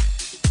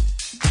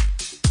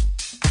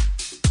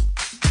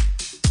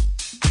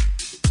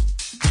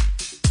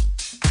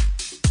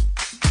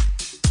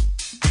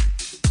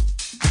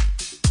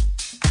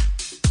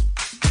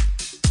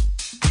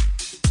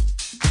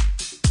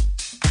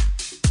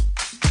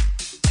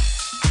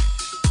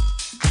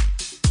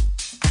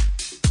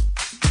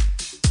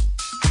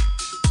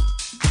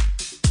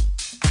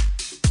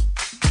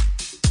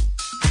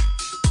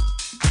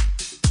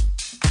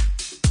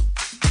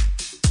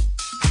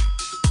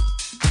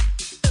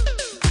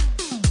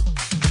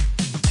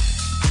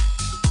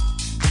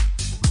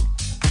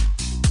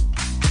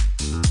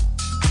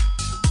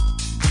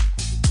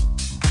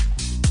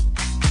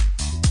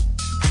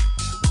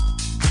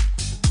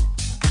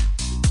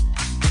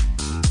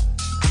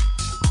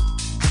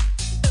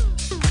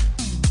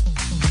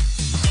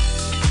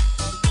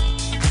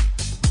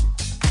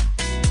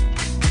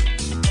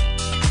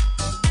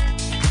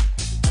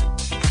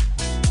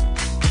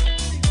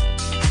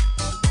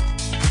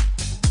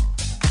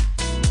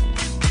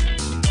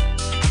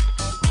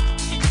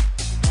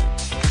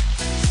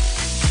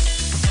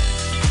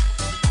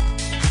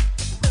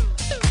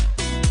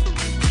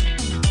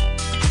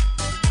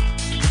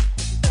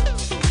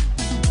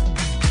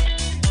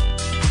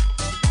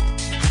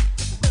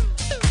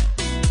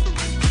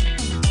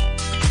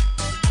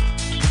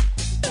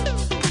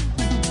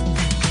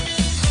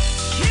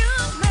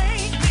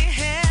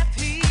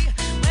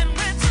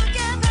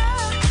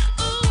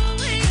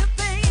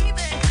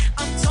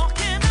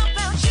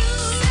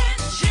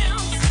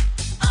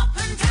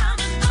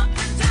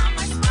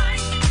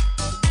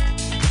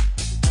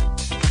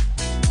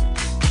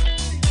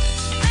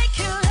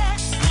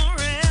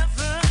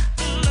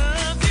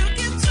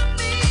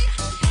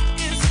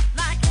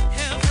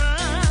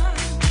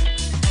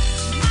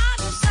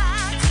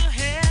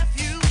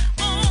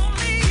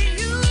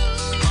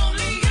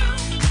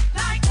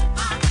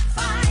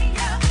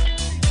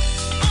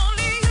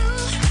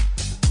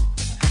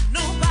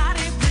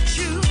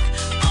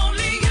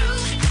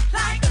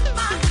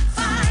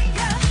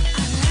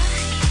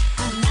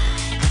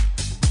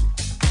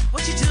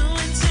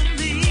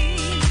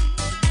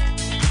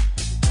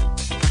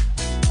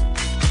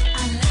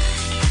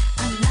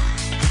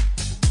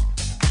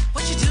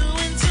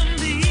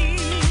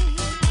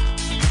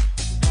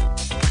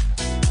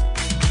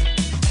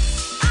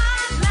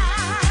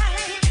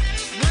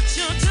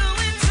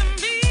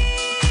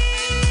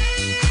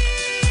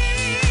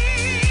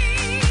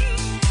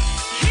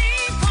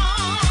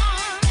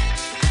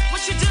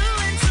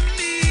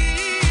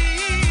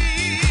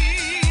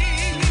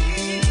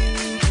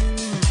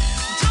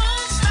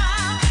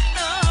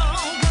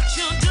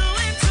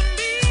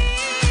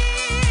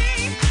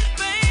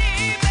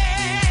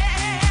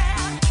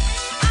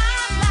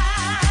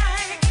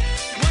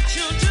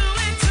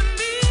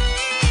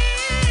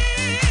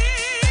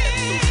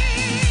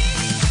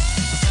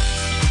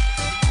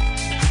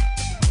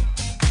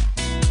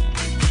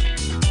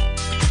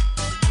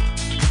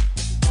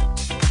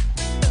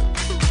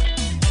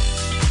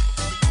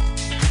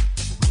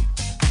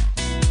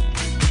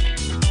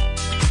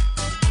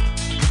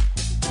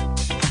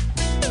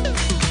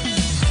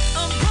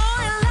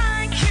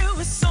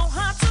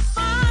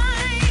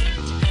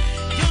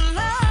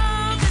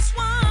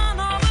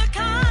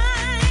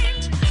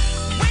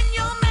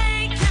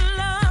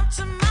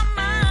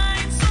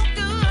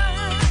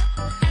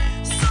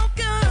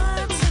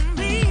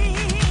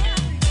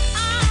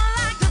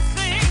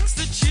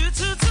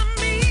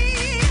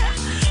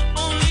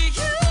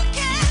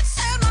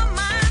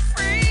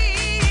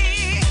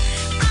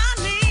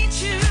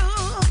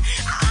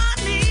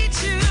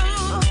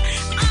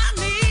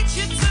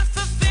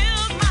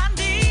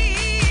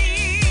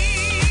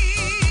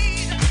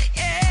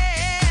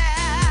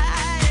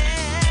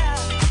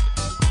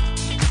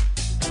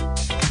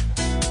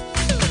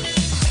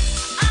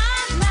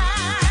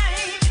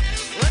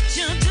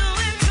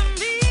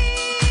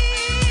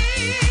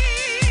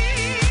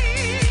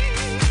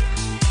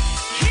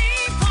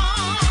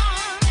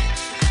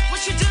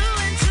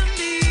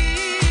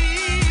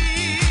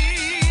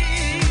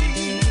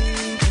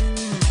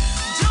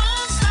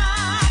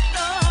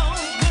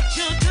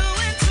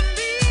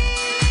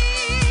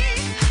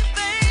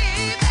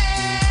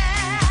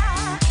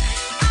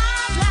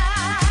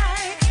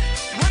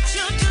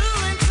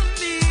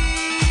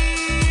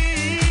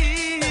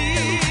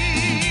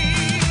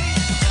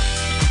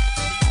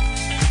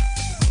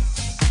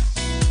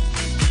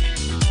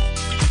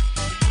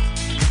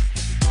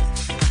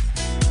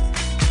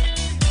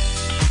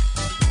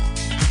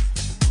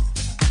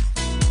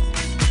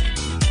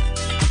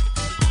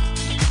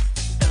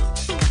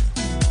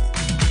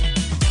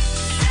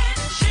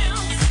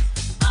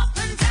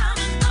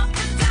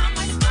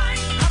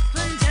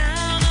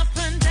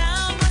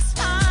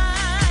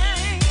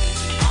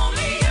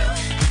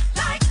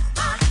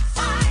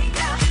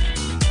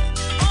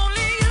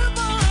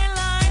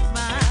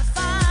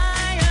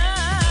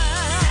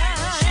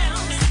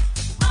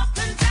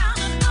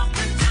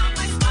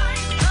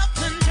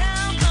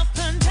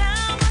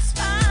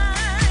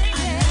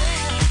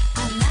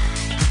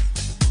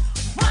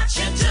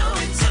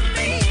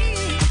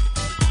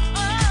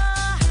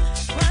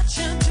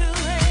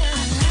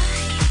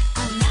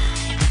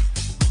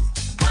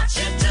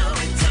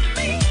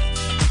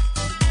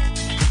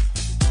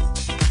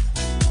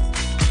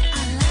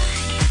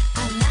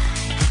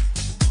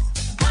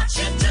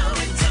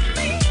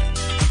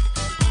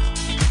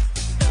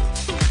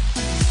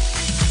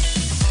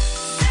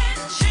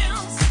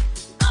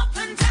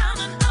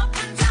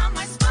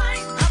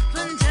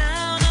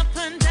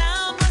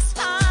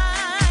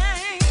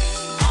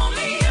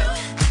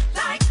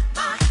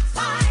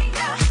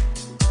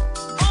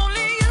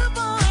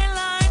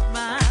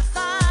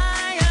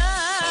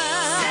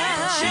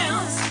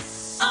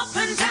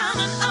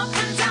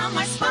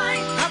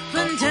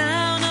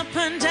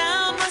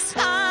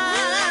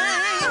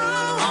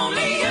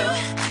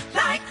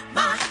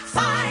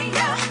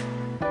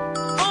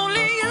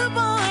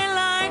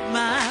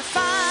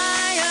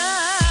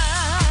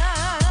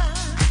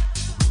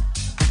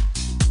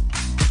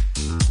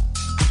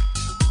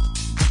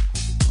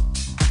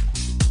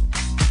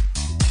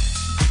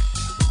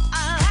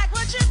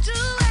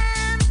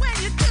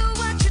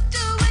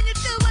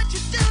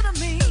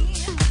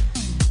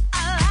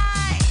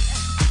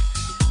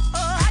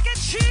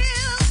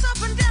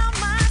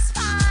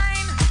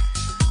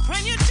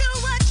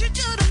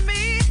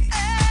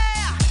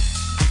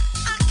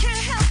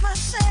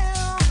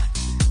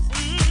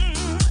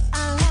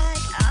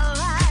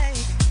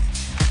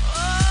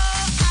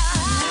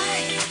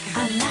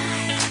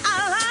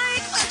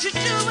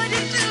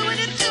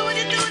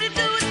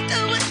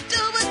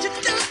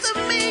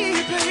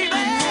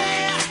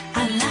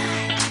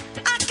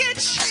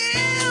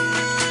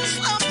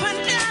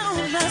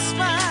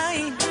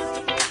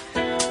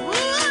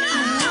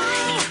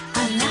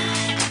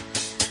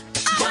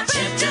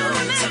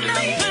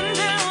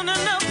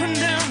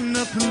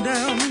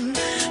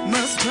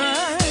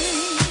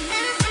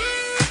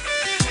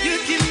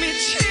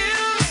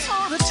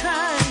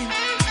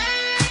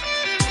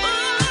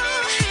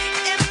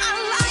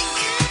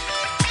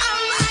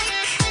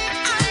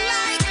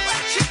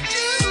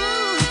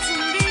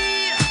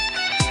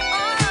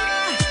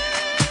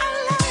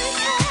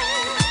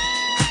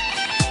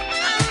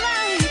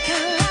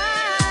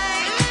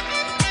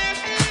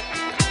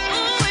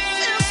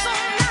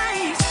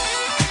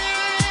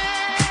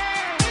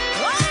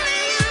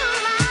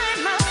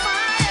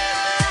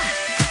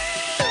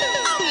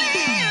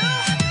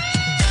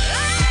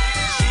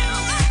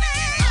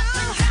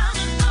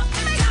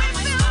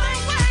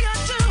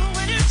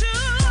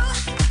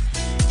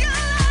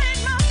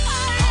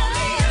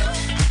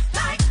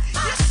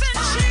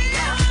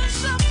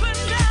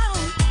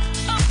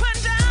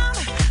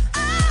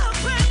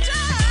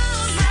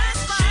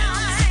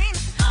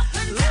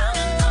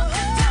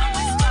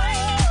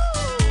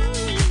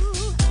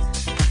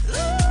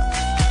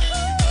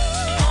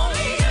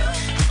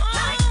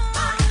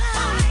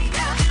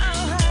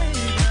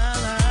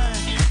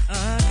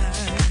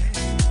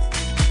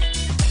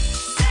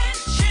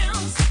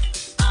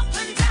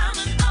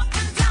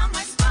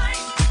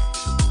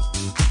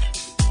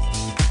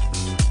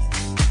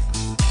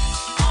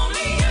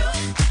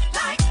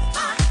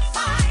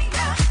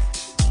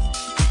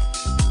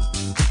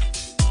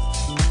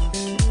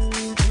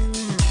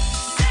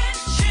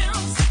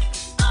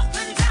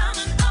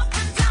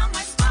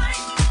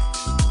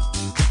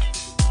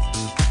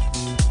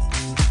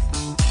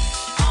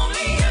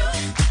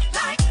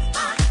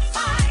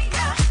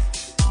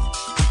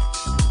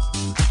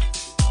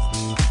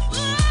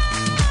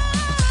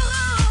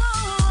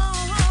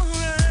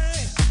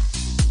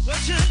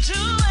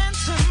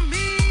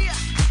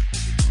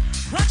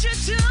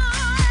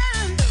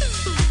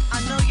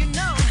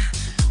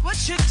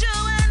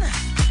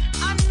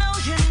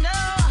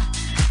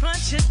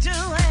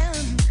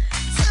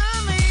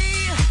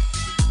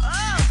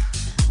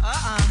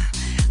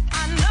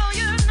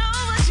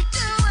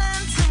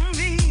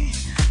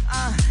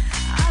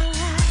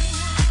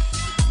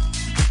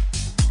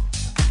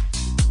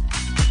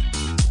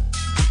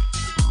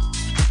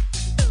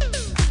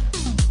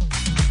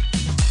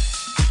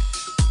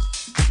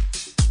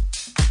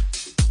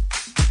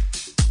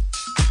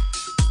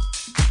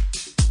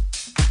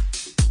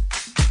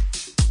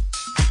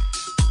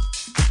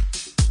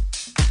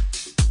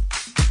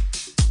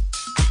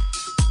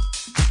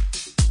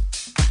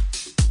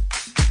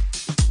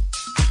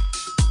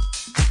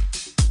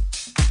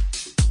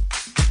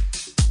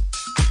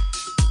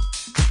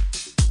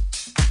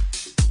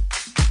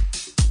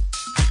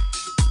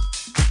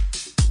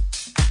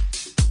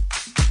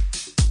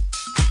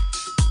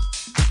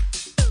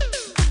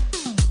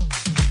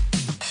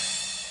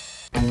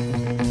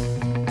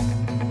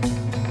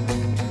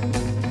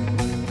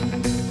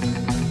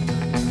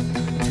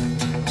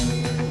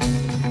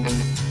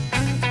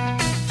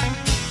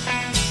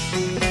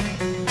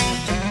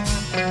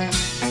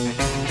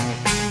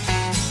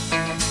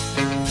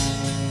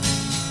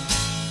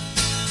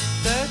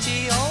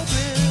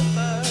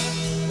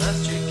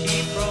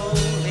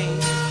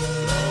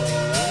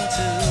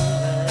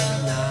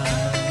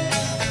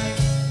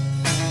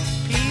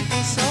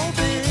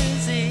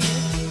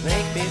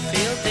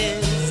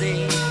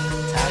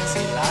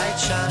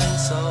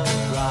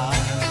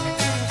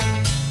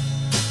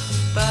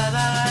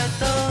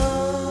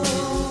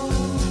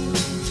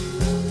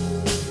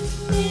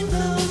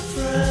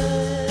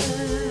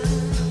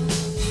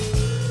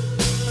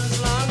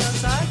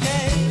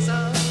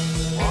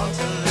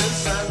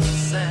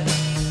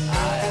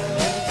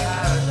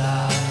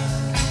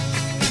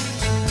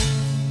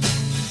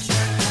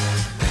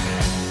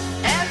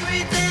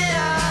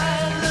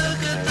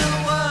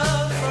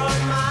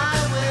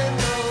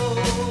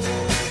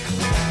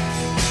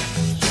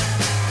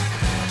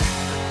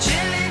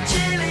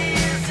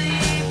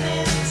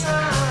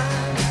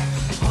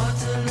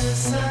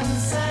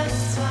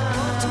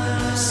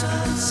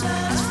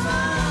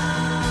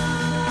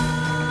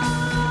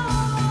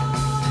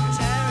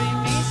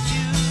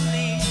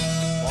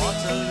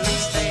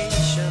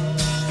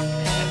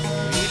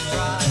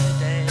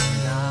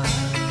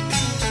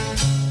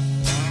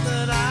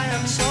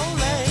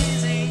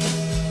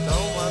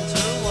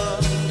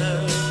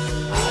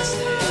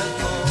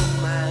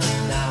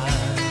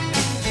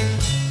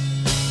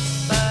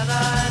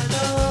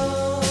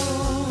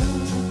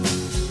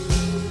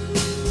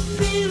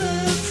 feel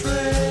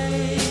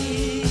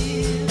afraid.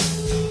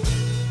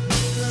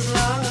 As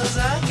long as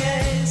I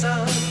gaze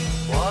on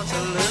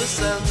Waterloo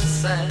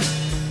sunset,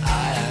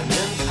 I am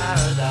in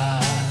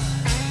paradise.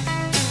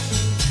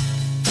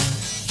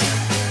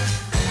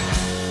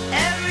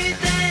 Every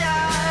day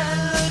I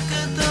look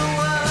at the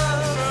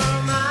world from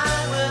my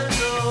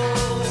window.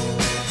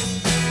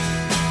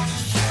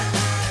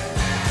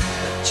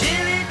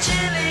 Chilly,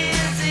 chilly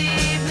is the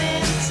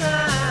evening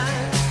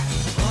time.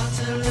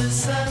 Waterloo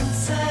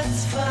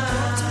sunset's fine.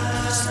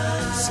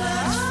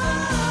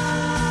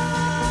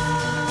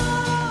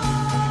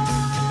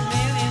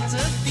 Millions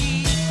of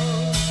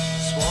people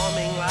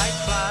swarming like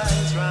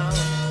flies round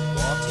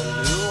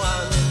Waterloo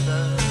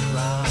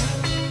Underground.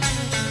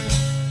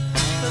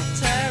 But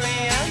Terry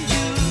and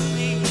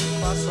Julie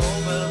cross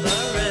over the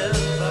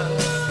river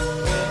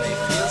where they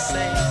feel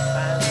safe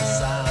and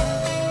sound.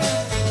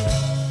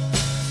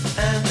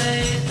 And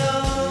they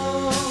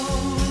don't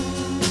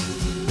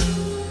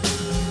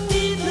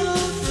need no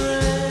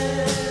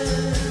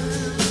friends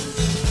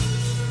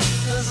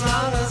as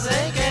long as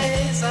they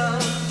gaze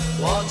on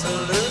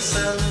Waterloo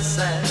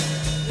sunset.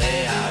 They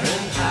are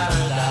in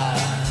paradise.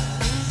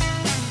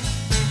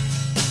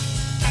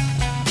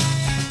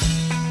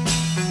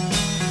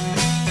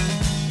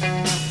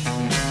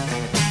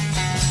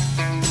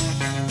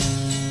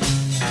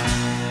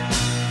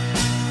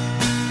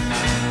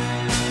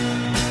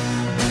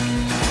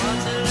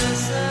 Waterloo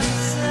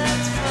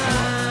sunset's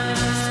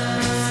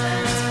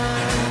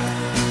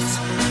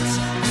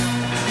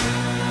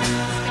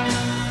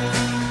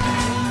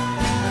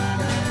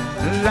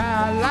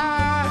La la.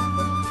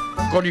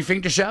 Got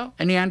anything to sell?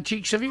 Any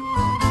antiques have you?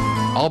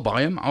 I'll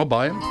buy them. I'll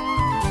buy them.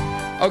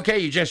 Okay,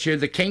 you just heard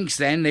the Kinks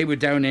then. They were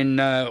down in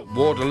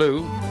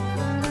Waterloo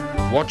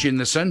watching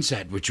the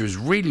sunset, which was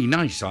really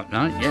nice that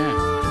night,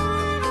 yeah.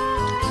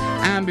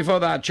 And before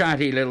that,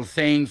 chatty little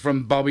thing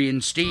from Bobby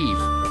and Steve.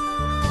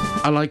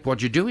 I like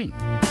what you're doing.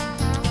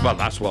 Well,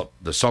 that's what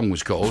the song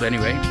was called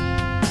anyway.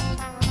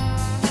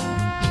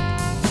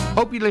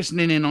 Hope you're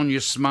listening in on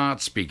your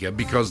smart speaker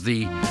because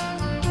the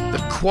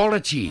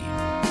quality,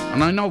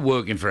 and I'm not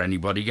working for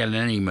anybody, getting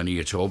any money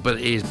at all, but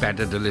it is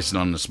better to listen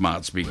on the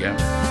smart speaker.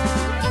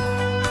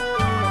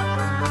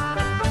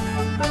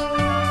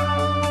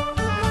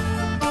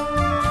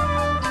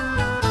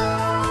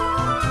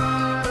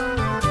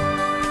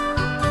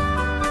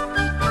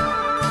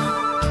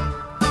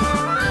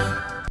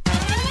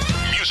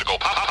 Musical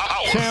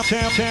power.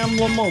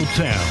 Tamla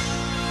Motown.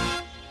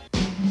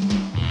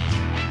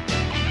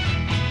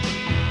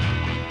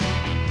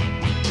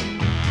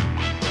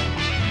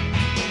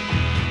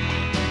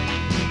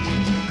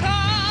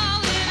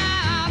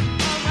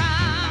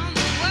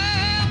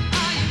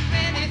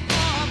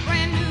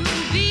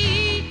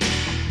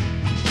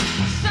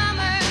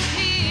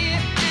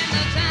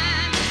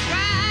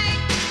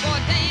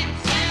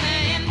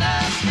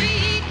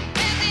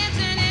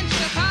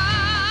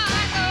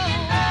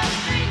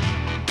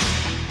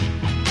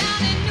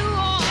 Down in New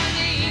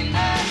Orleans.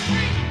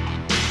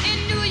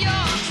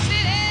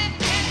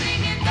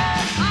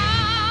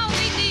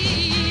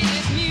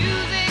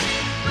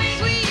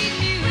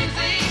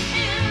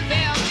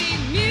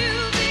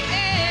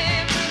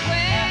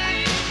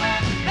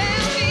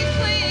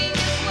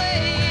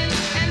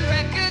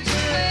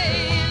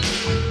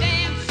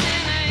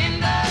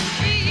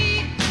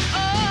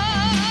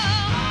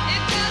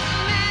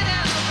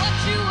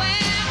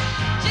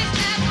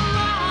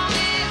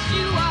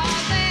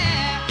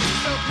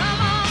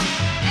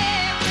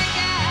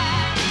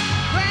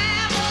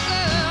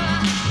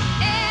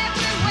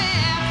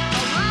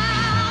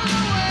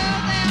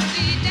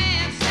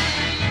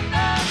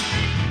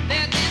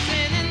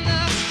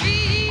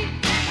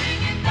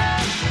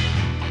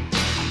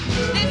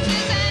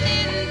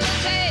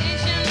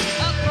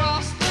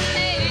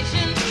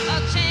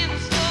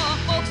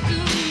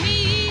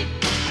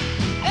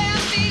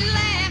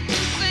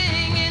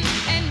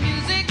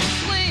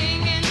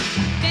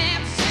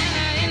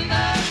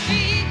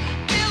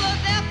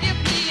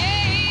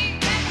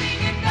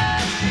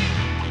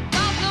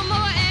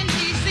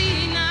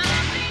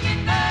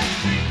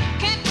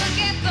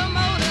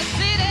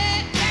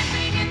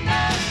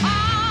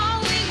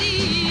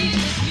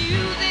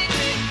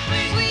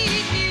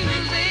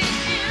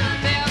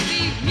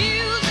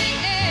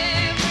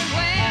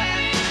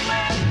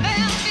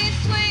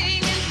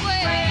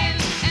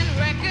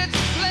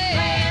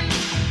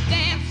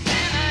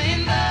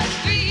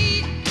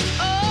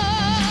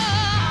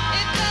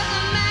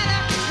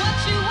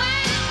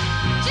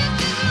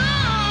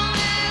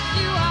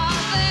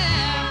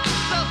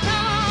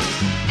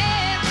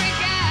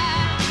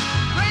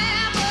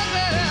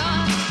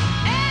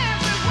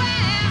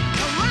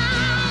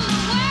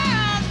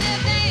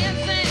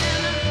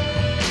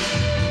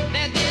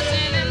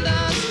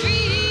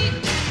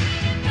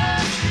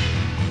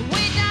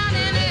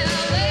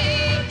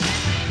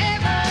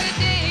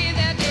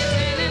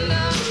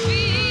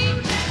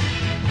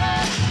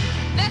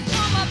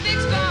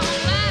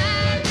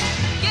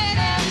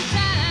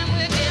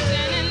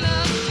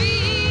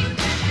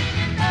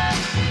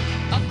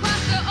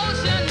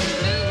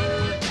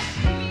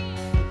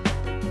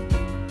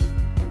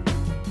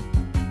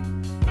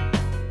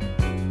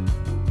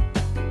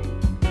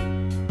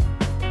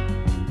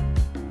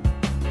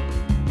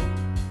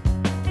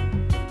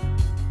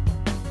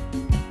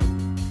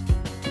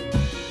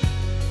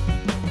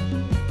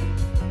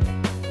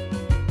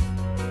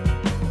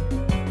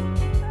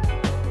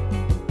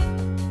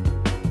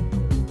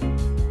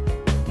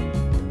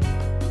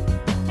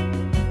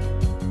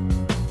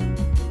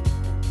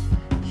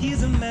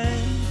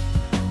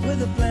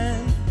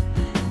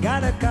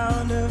 got a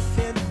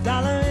counterfeit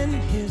dollar in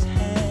his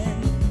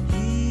hand.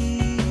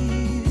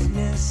 He's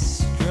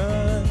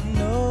Mr.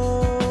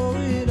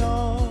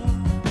 Know-it-all,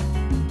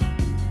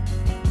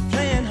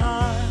 playing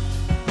hard,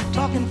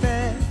 talking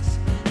fast,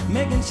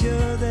 making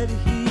sure that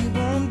he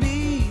won't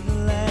be the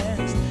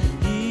last.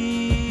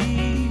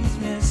 He's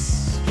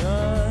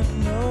Mr.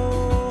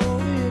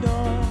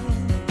 Know-it-all,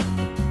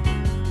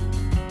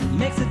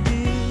 makes a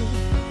deal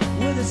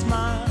with a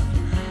smile,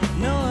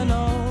 knowing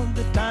all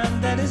the time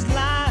that his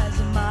lies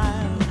a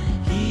mile.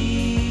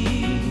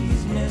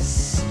 He's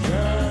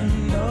Mr.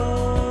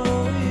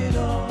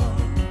 Know-it-all,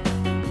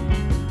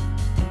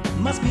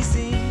 must be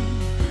seen,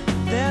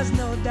 there's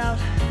no doubt.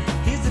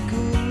 He's the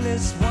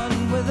coolest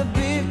one with the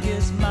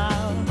biggest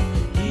smile.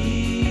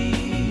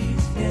 He's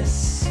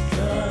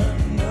Mr.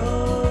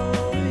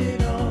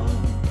 Know-it-all.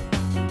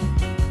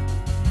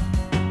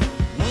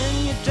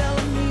 When you tell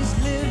him he's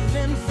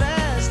living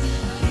fast,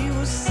 he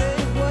will say,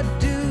 what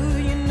do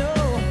you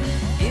know?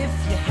 If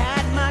you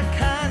had my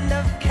kind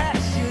of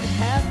cash, you'd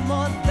have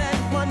more than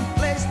one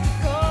place to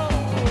go.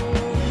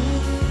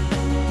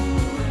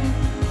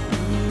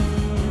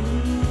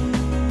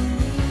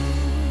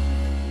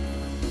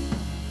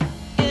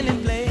 Any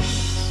place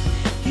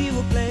he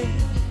will play,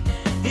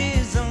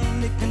 his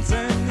only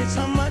concern is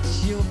how much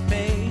you'll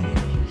pay.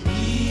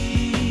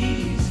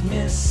 He's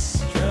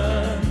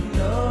Mr.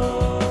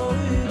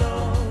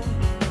 Know-it-all.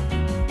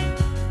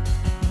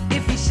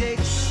 If he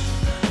shakes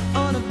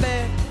on a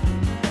bed,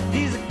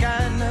 he's the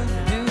kind of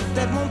dude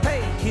that won't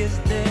pay his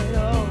debt.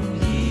 Oh,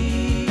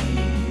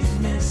 he's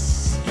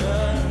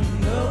Mr.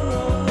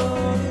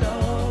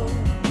 Know-it-all.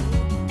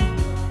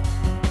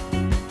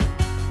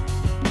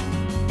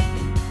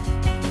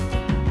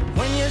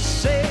 When you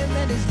say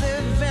that he's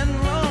living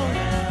wrong,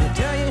 he'll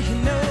tell you he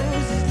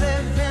knows he's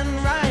living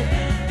right.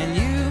 And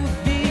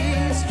you'd be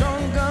a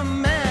stronger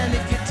man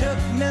if you took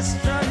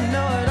Mr.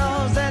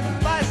 Know-it-all's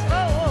advice.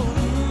 Oh,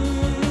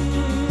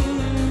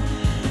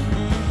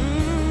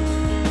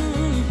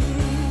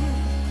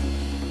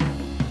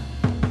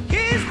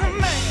 he's the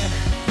man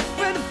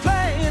with the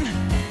plan,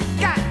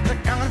 got the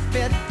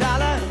counterfeit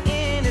dollar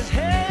in his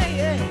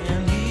hand.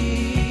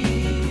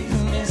 He's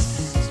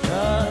Mr.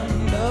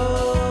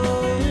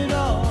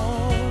 Know-it-all.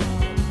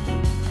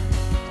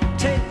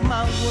 Take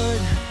my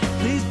word,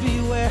 please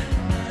beware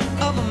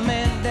of a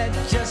man that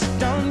just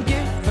don't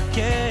give a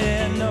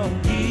care. No,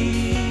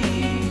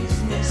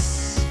 he's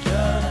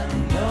Mr.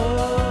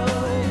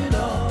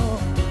 Know-it-all.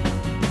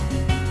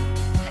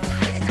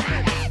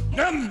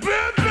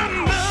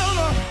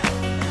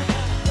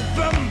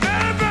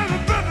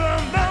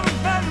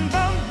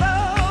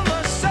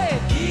 Say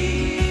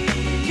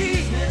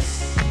he's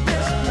Mr.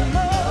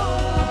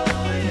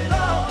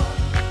 Know-it-all.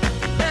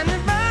 And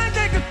if I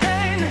take a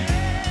pain,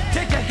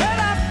 take your head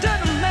off to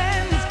the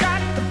man who's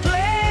got the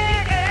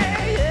plan.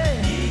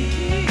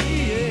 He's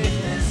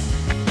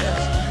Mr.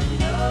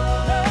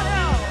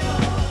 Know-it-all.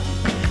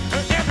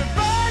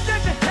 Everybody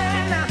take your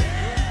hand now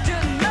to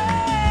the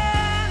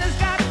man who's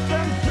got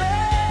the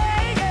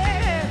plan.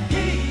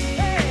 He's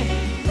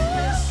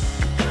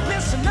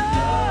Mr.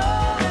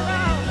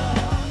 Know-it-all.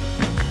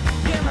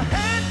 Give my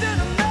hand to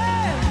the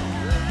man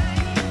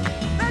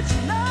that you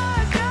know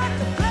has got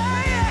the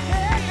plan.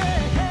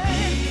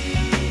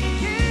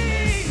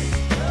 He's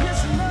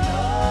Mr.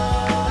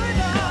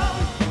 Know-it-all.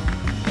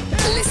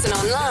 Listen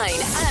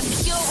online at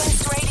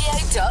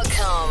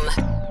purewestradio.com.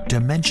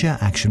 Dementia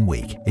Action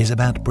Week is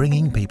about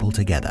bringing people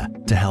together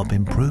to help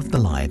improve the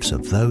lives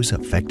of those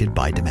affected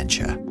by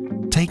dementia.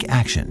 Take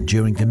action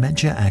during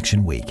Dementia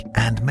Action Week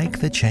and make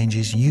the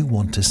changes you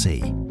want to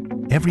see.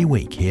 Every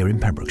week here in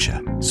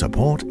Pembrokeshire,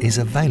 support is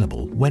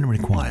available when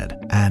required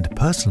and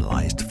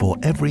personalised for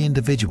every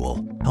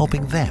individual,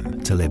 helping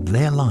them to live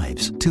their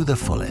lives to the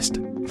fullest.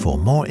 For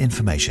more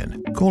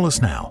information, call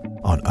us now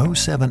on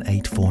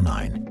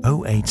 07849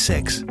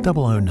 086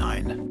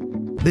 009.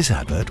 This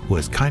advert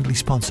was kindly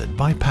sponsored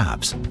by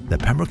PAVS, the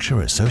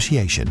Pembrokeshire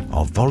Association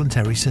of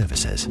Voluntary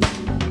Services.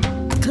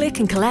 Click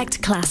and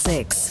collect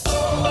classics.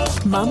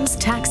 Mum's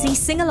taxi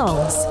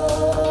sing-alongs.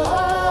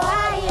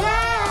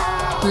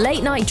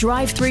 Late night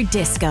drive-through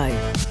disco.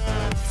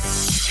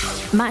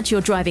 Match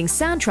your driving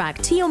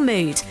soundtrack to your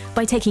mood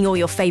by taking all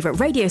your favourite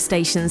radio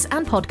stations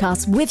and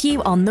podcasts with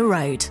you on the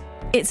road.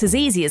 It's as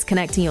easy as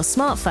connecting your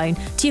smartphone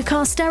to your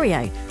car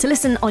stereo to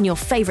listen on your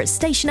favourite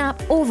station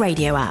app or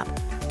radio app.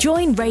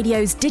 Join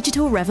radio's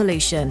digital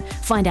revolution.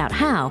 Find out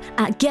how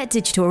at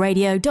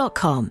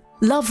getdigitalradio.com.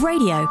 Love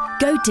radio,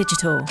 go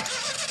digital.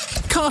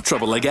 Car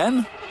trouble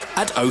again?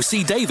 At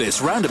OC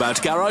Davis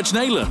Roundabout Garage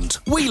Neyland,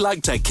 we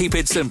like to keep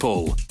it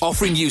simple,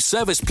 offering you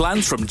service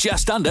plans from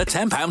just under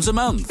 £10 a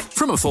month,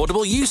 from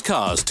affordable used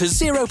cars to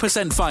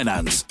 0%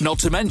 finance, not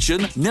to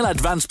mention nil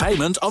advance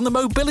payment on the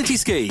mobility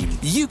scheme.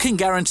 You can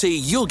guarantee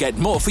you'll get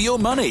more for your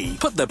money.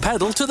 Put the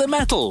pedal to the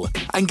metal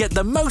and get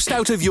the most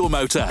out of your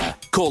motor.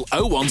 Call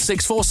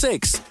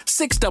 01646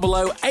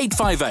 600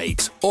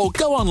 858 or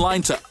go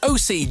online to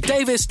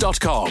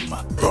ocdavis.com.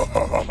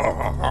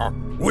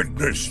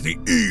 Witness the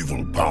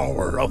evil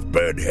power of of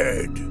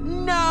Bedhead.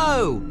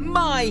 No!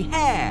 My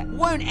hair!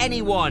 Won't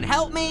anyone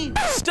help me?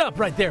 Stop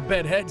right there,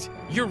 Bedhead.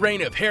 Your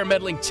reign of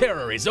hair-meddling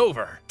terror is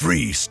over.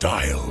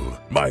 Freestyle,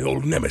 my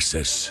old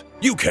nemesis.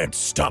 You can't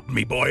stop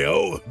me,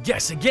 boyo.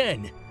 Guess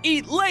again.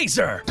 Eat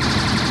laser!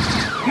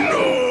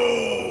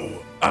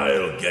 No!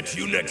 I'll get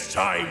you next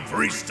time,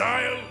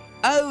 Freestyle.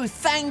 Oh,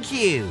 thank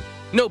you.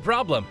 No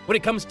problem. When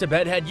it comes to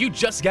Bedhead, you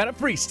just gotta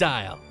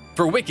freestyle.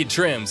 For wicked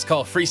trims,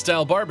 call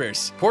Freestyle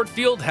Barbers,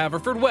 Portfield,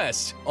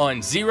 Haverfordwest,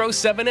 on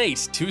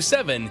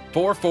 07827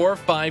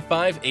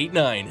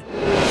 445589.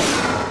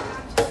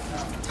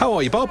 How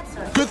are you, Bob?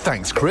 Good,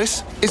 thanks,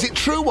 Chris. Is it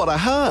true what I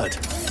heard?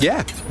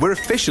 Yeah, we're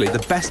officially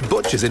the best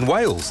butchers in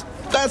Wales.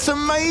 That's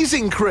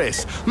amazing,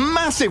 Chris.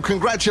 Massive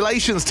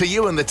congratulations to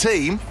you and the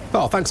team.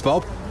 Oh, thanks,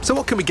 Bob. So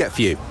what can we get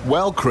for you?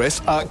 Well, Chris,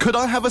 could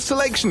I have a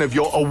selection of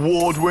your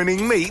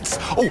award-winning meats?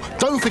 Oh,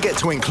 don't forget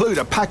to include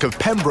a pack of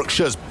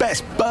Pembrokeshire's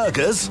best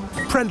burgers.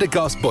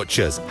 Prendergast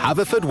Butchers,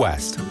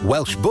 Haverfordwest,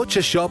 Welsh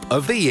Butcher Shop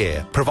of the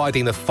Year,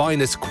 providing the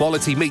finest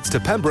quality meats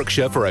to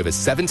Pembrokeshire for over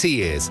 70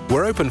 years.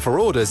 We're open for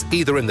orders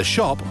either in the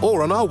shop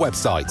or on our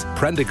website,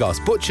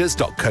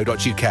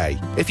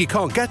 prendergastbutchers.co.uk. If you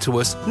can't get to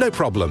us, no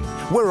problem.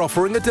 We're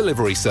offering a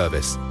delivery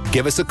service.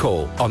 Give us a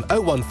call on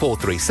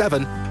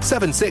 01437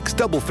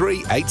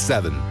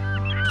 763387.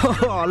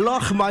 Oh,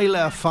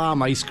 Lochmeyler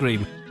Farm Ice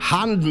Cream.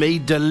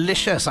 Handmade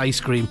delicious ice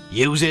cream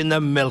using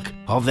the milk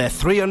of their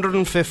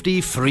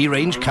 350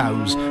 free-range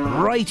cows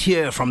right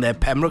here from their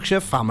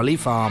Pembrokeshire family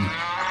farm.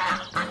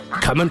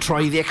 Come and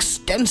try the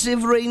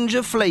extensive range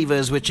of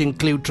flavours which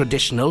include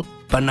traditional,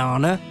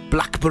 banana,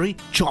 blackberry,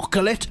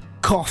 chocolate,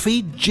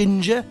 coffee,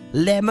 ginger,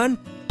 lemon,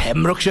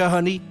 Pembrokeshire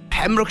honey,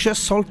 Pembrokeshire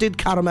salted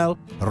caramel,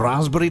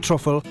 raspberry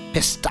truffle,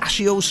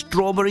 pistachio,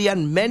 strawberry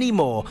and many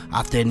more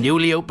at their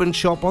newly opened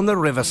shop on the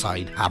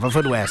Riverside,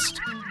 Haverfordwest.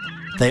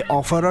 They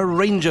offer a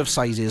range of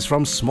sizes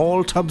from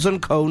small tubs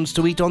and cones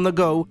to eat on the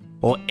go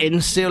or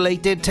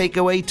insulated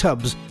takeaway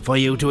tubs for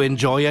you to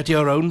enjoy at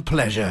your own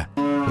pleasure.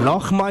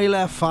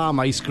 Lochmeyler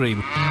Farm Ice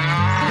Cream.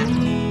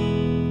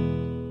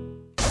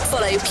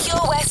 Follow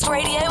Pure West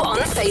Radio on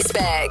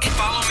Facebook.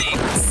 Follow me.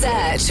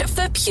 Search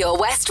for Pure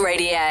West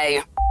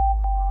Radio.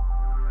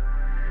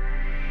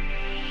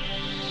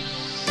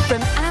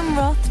 From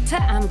Amroth to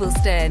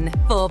Ambleston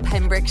for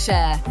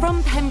Pembrokeshire.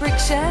 From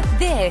Pembrokeshire,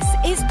 this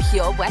is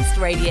Pure West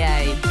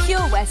Radio.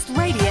 Pure West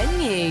Radio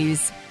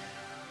News.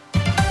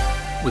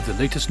 With the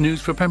latest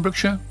news for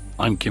Pembrokeshire,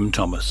 I'm Kim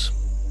Thomas.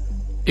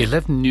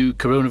 11 new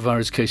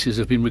coronavirus cases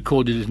have been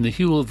recorded in the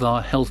Hywel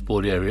Dda Health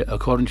Board area,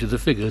 according to the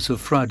figures of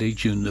Friday,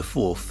 June the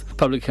 4th.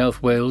 Public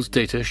Health Wales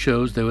data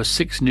shows there were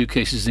 6 new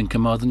cases in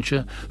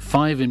Carmarthenshire,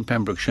 5 in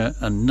Pembrokeshire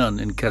and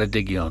none in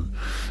Ceredigion.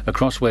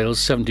 Across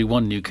Wales,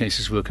 71 new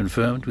cases were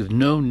confirmed, with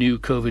no new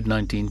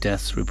COVID-19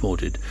 deaths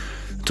reported.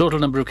 The total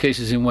number of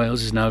cases in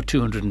Wales is now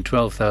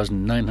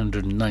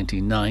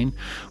 212,999,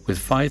 with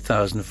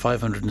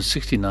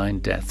 5,569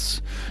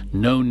 deaths.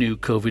 No new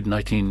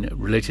COVID-19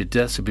 related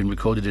deaths have been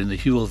recorded in the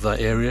Hywel Dda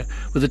area,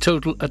 with a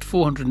total at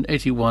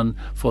 481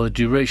 for the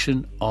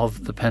duration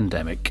of the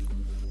pandemic.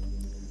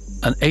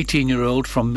 An 18-year-old from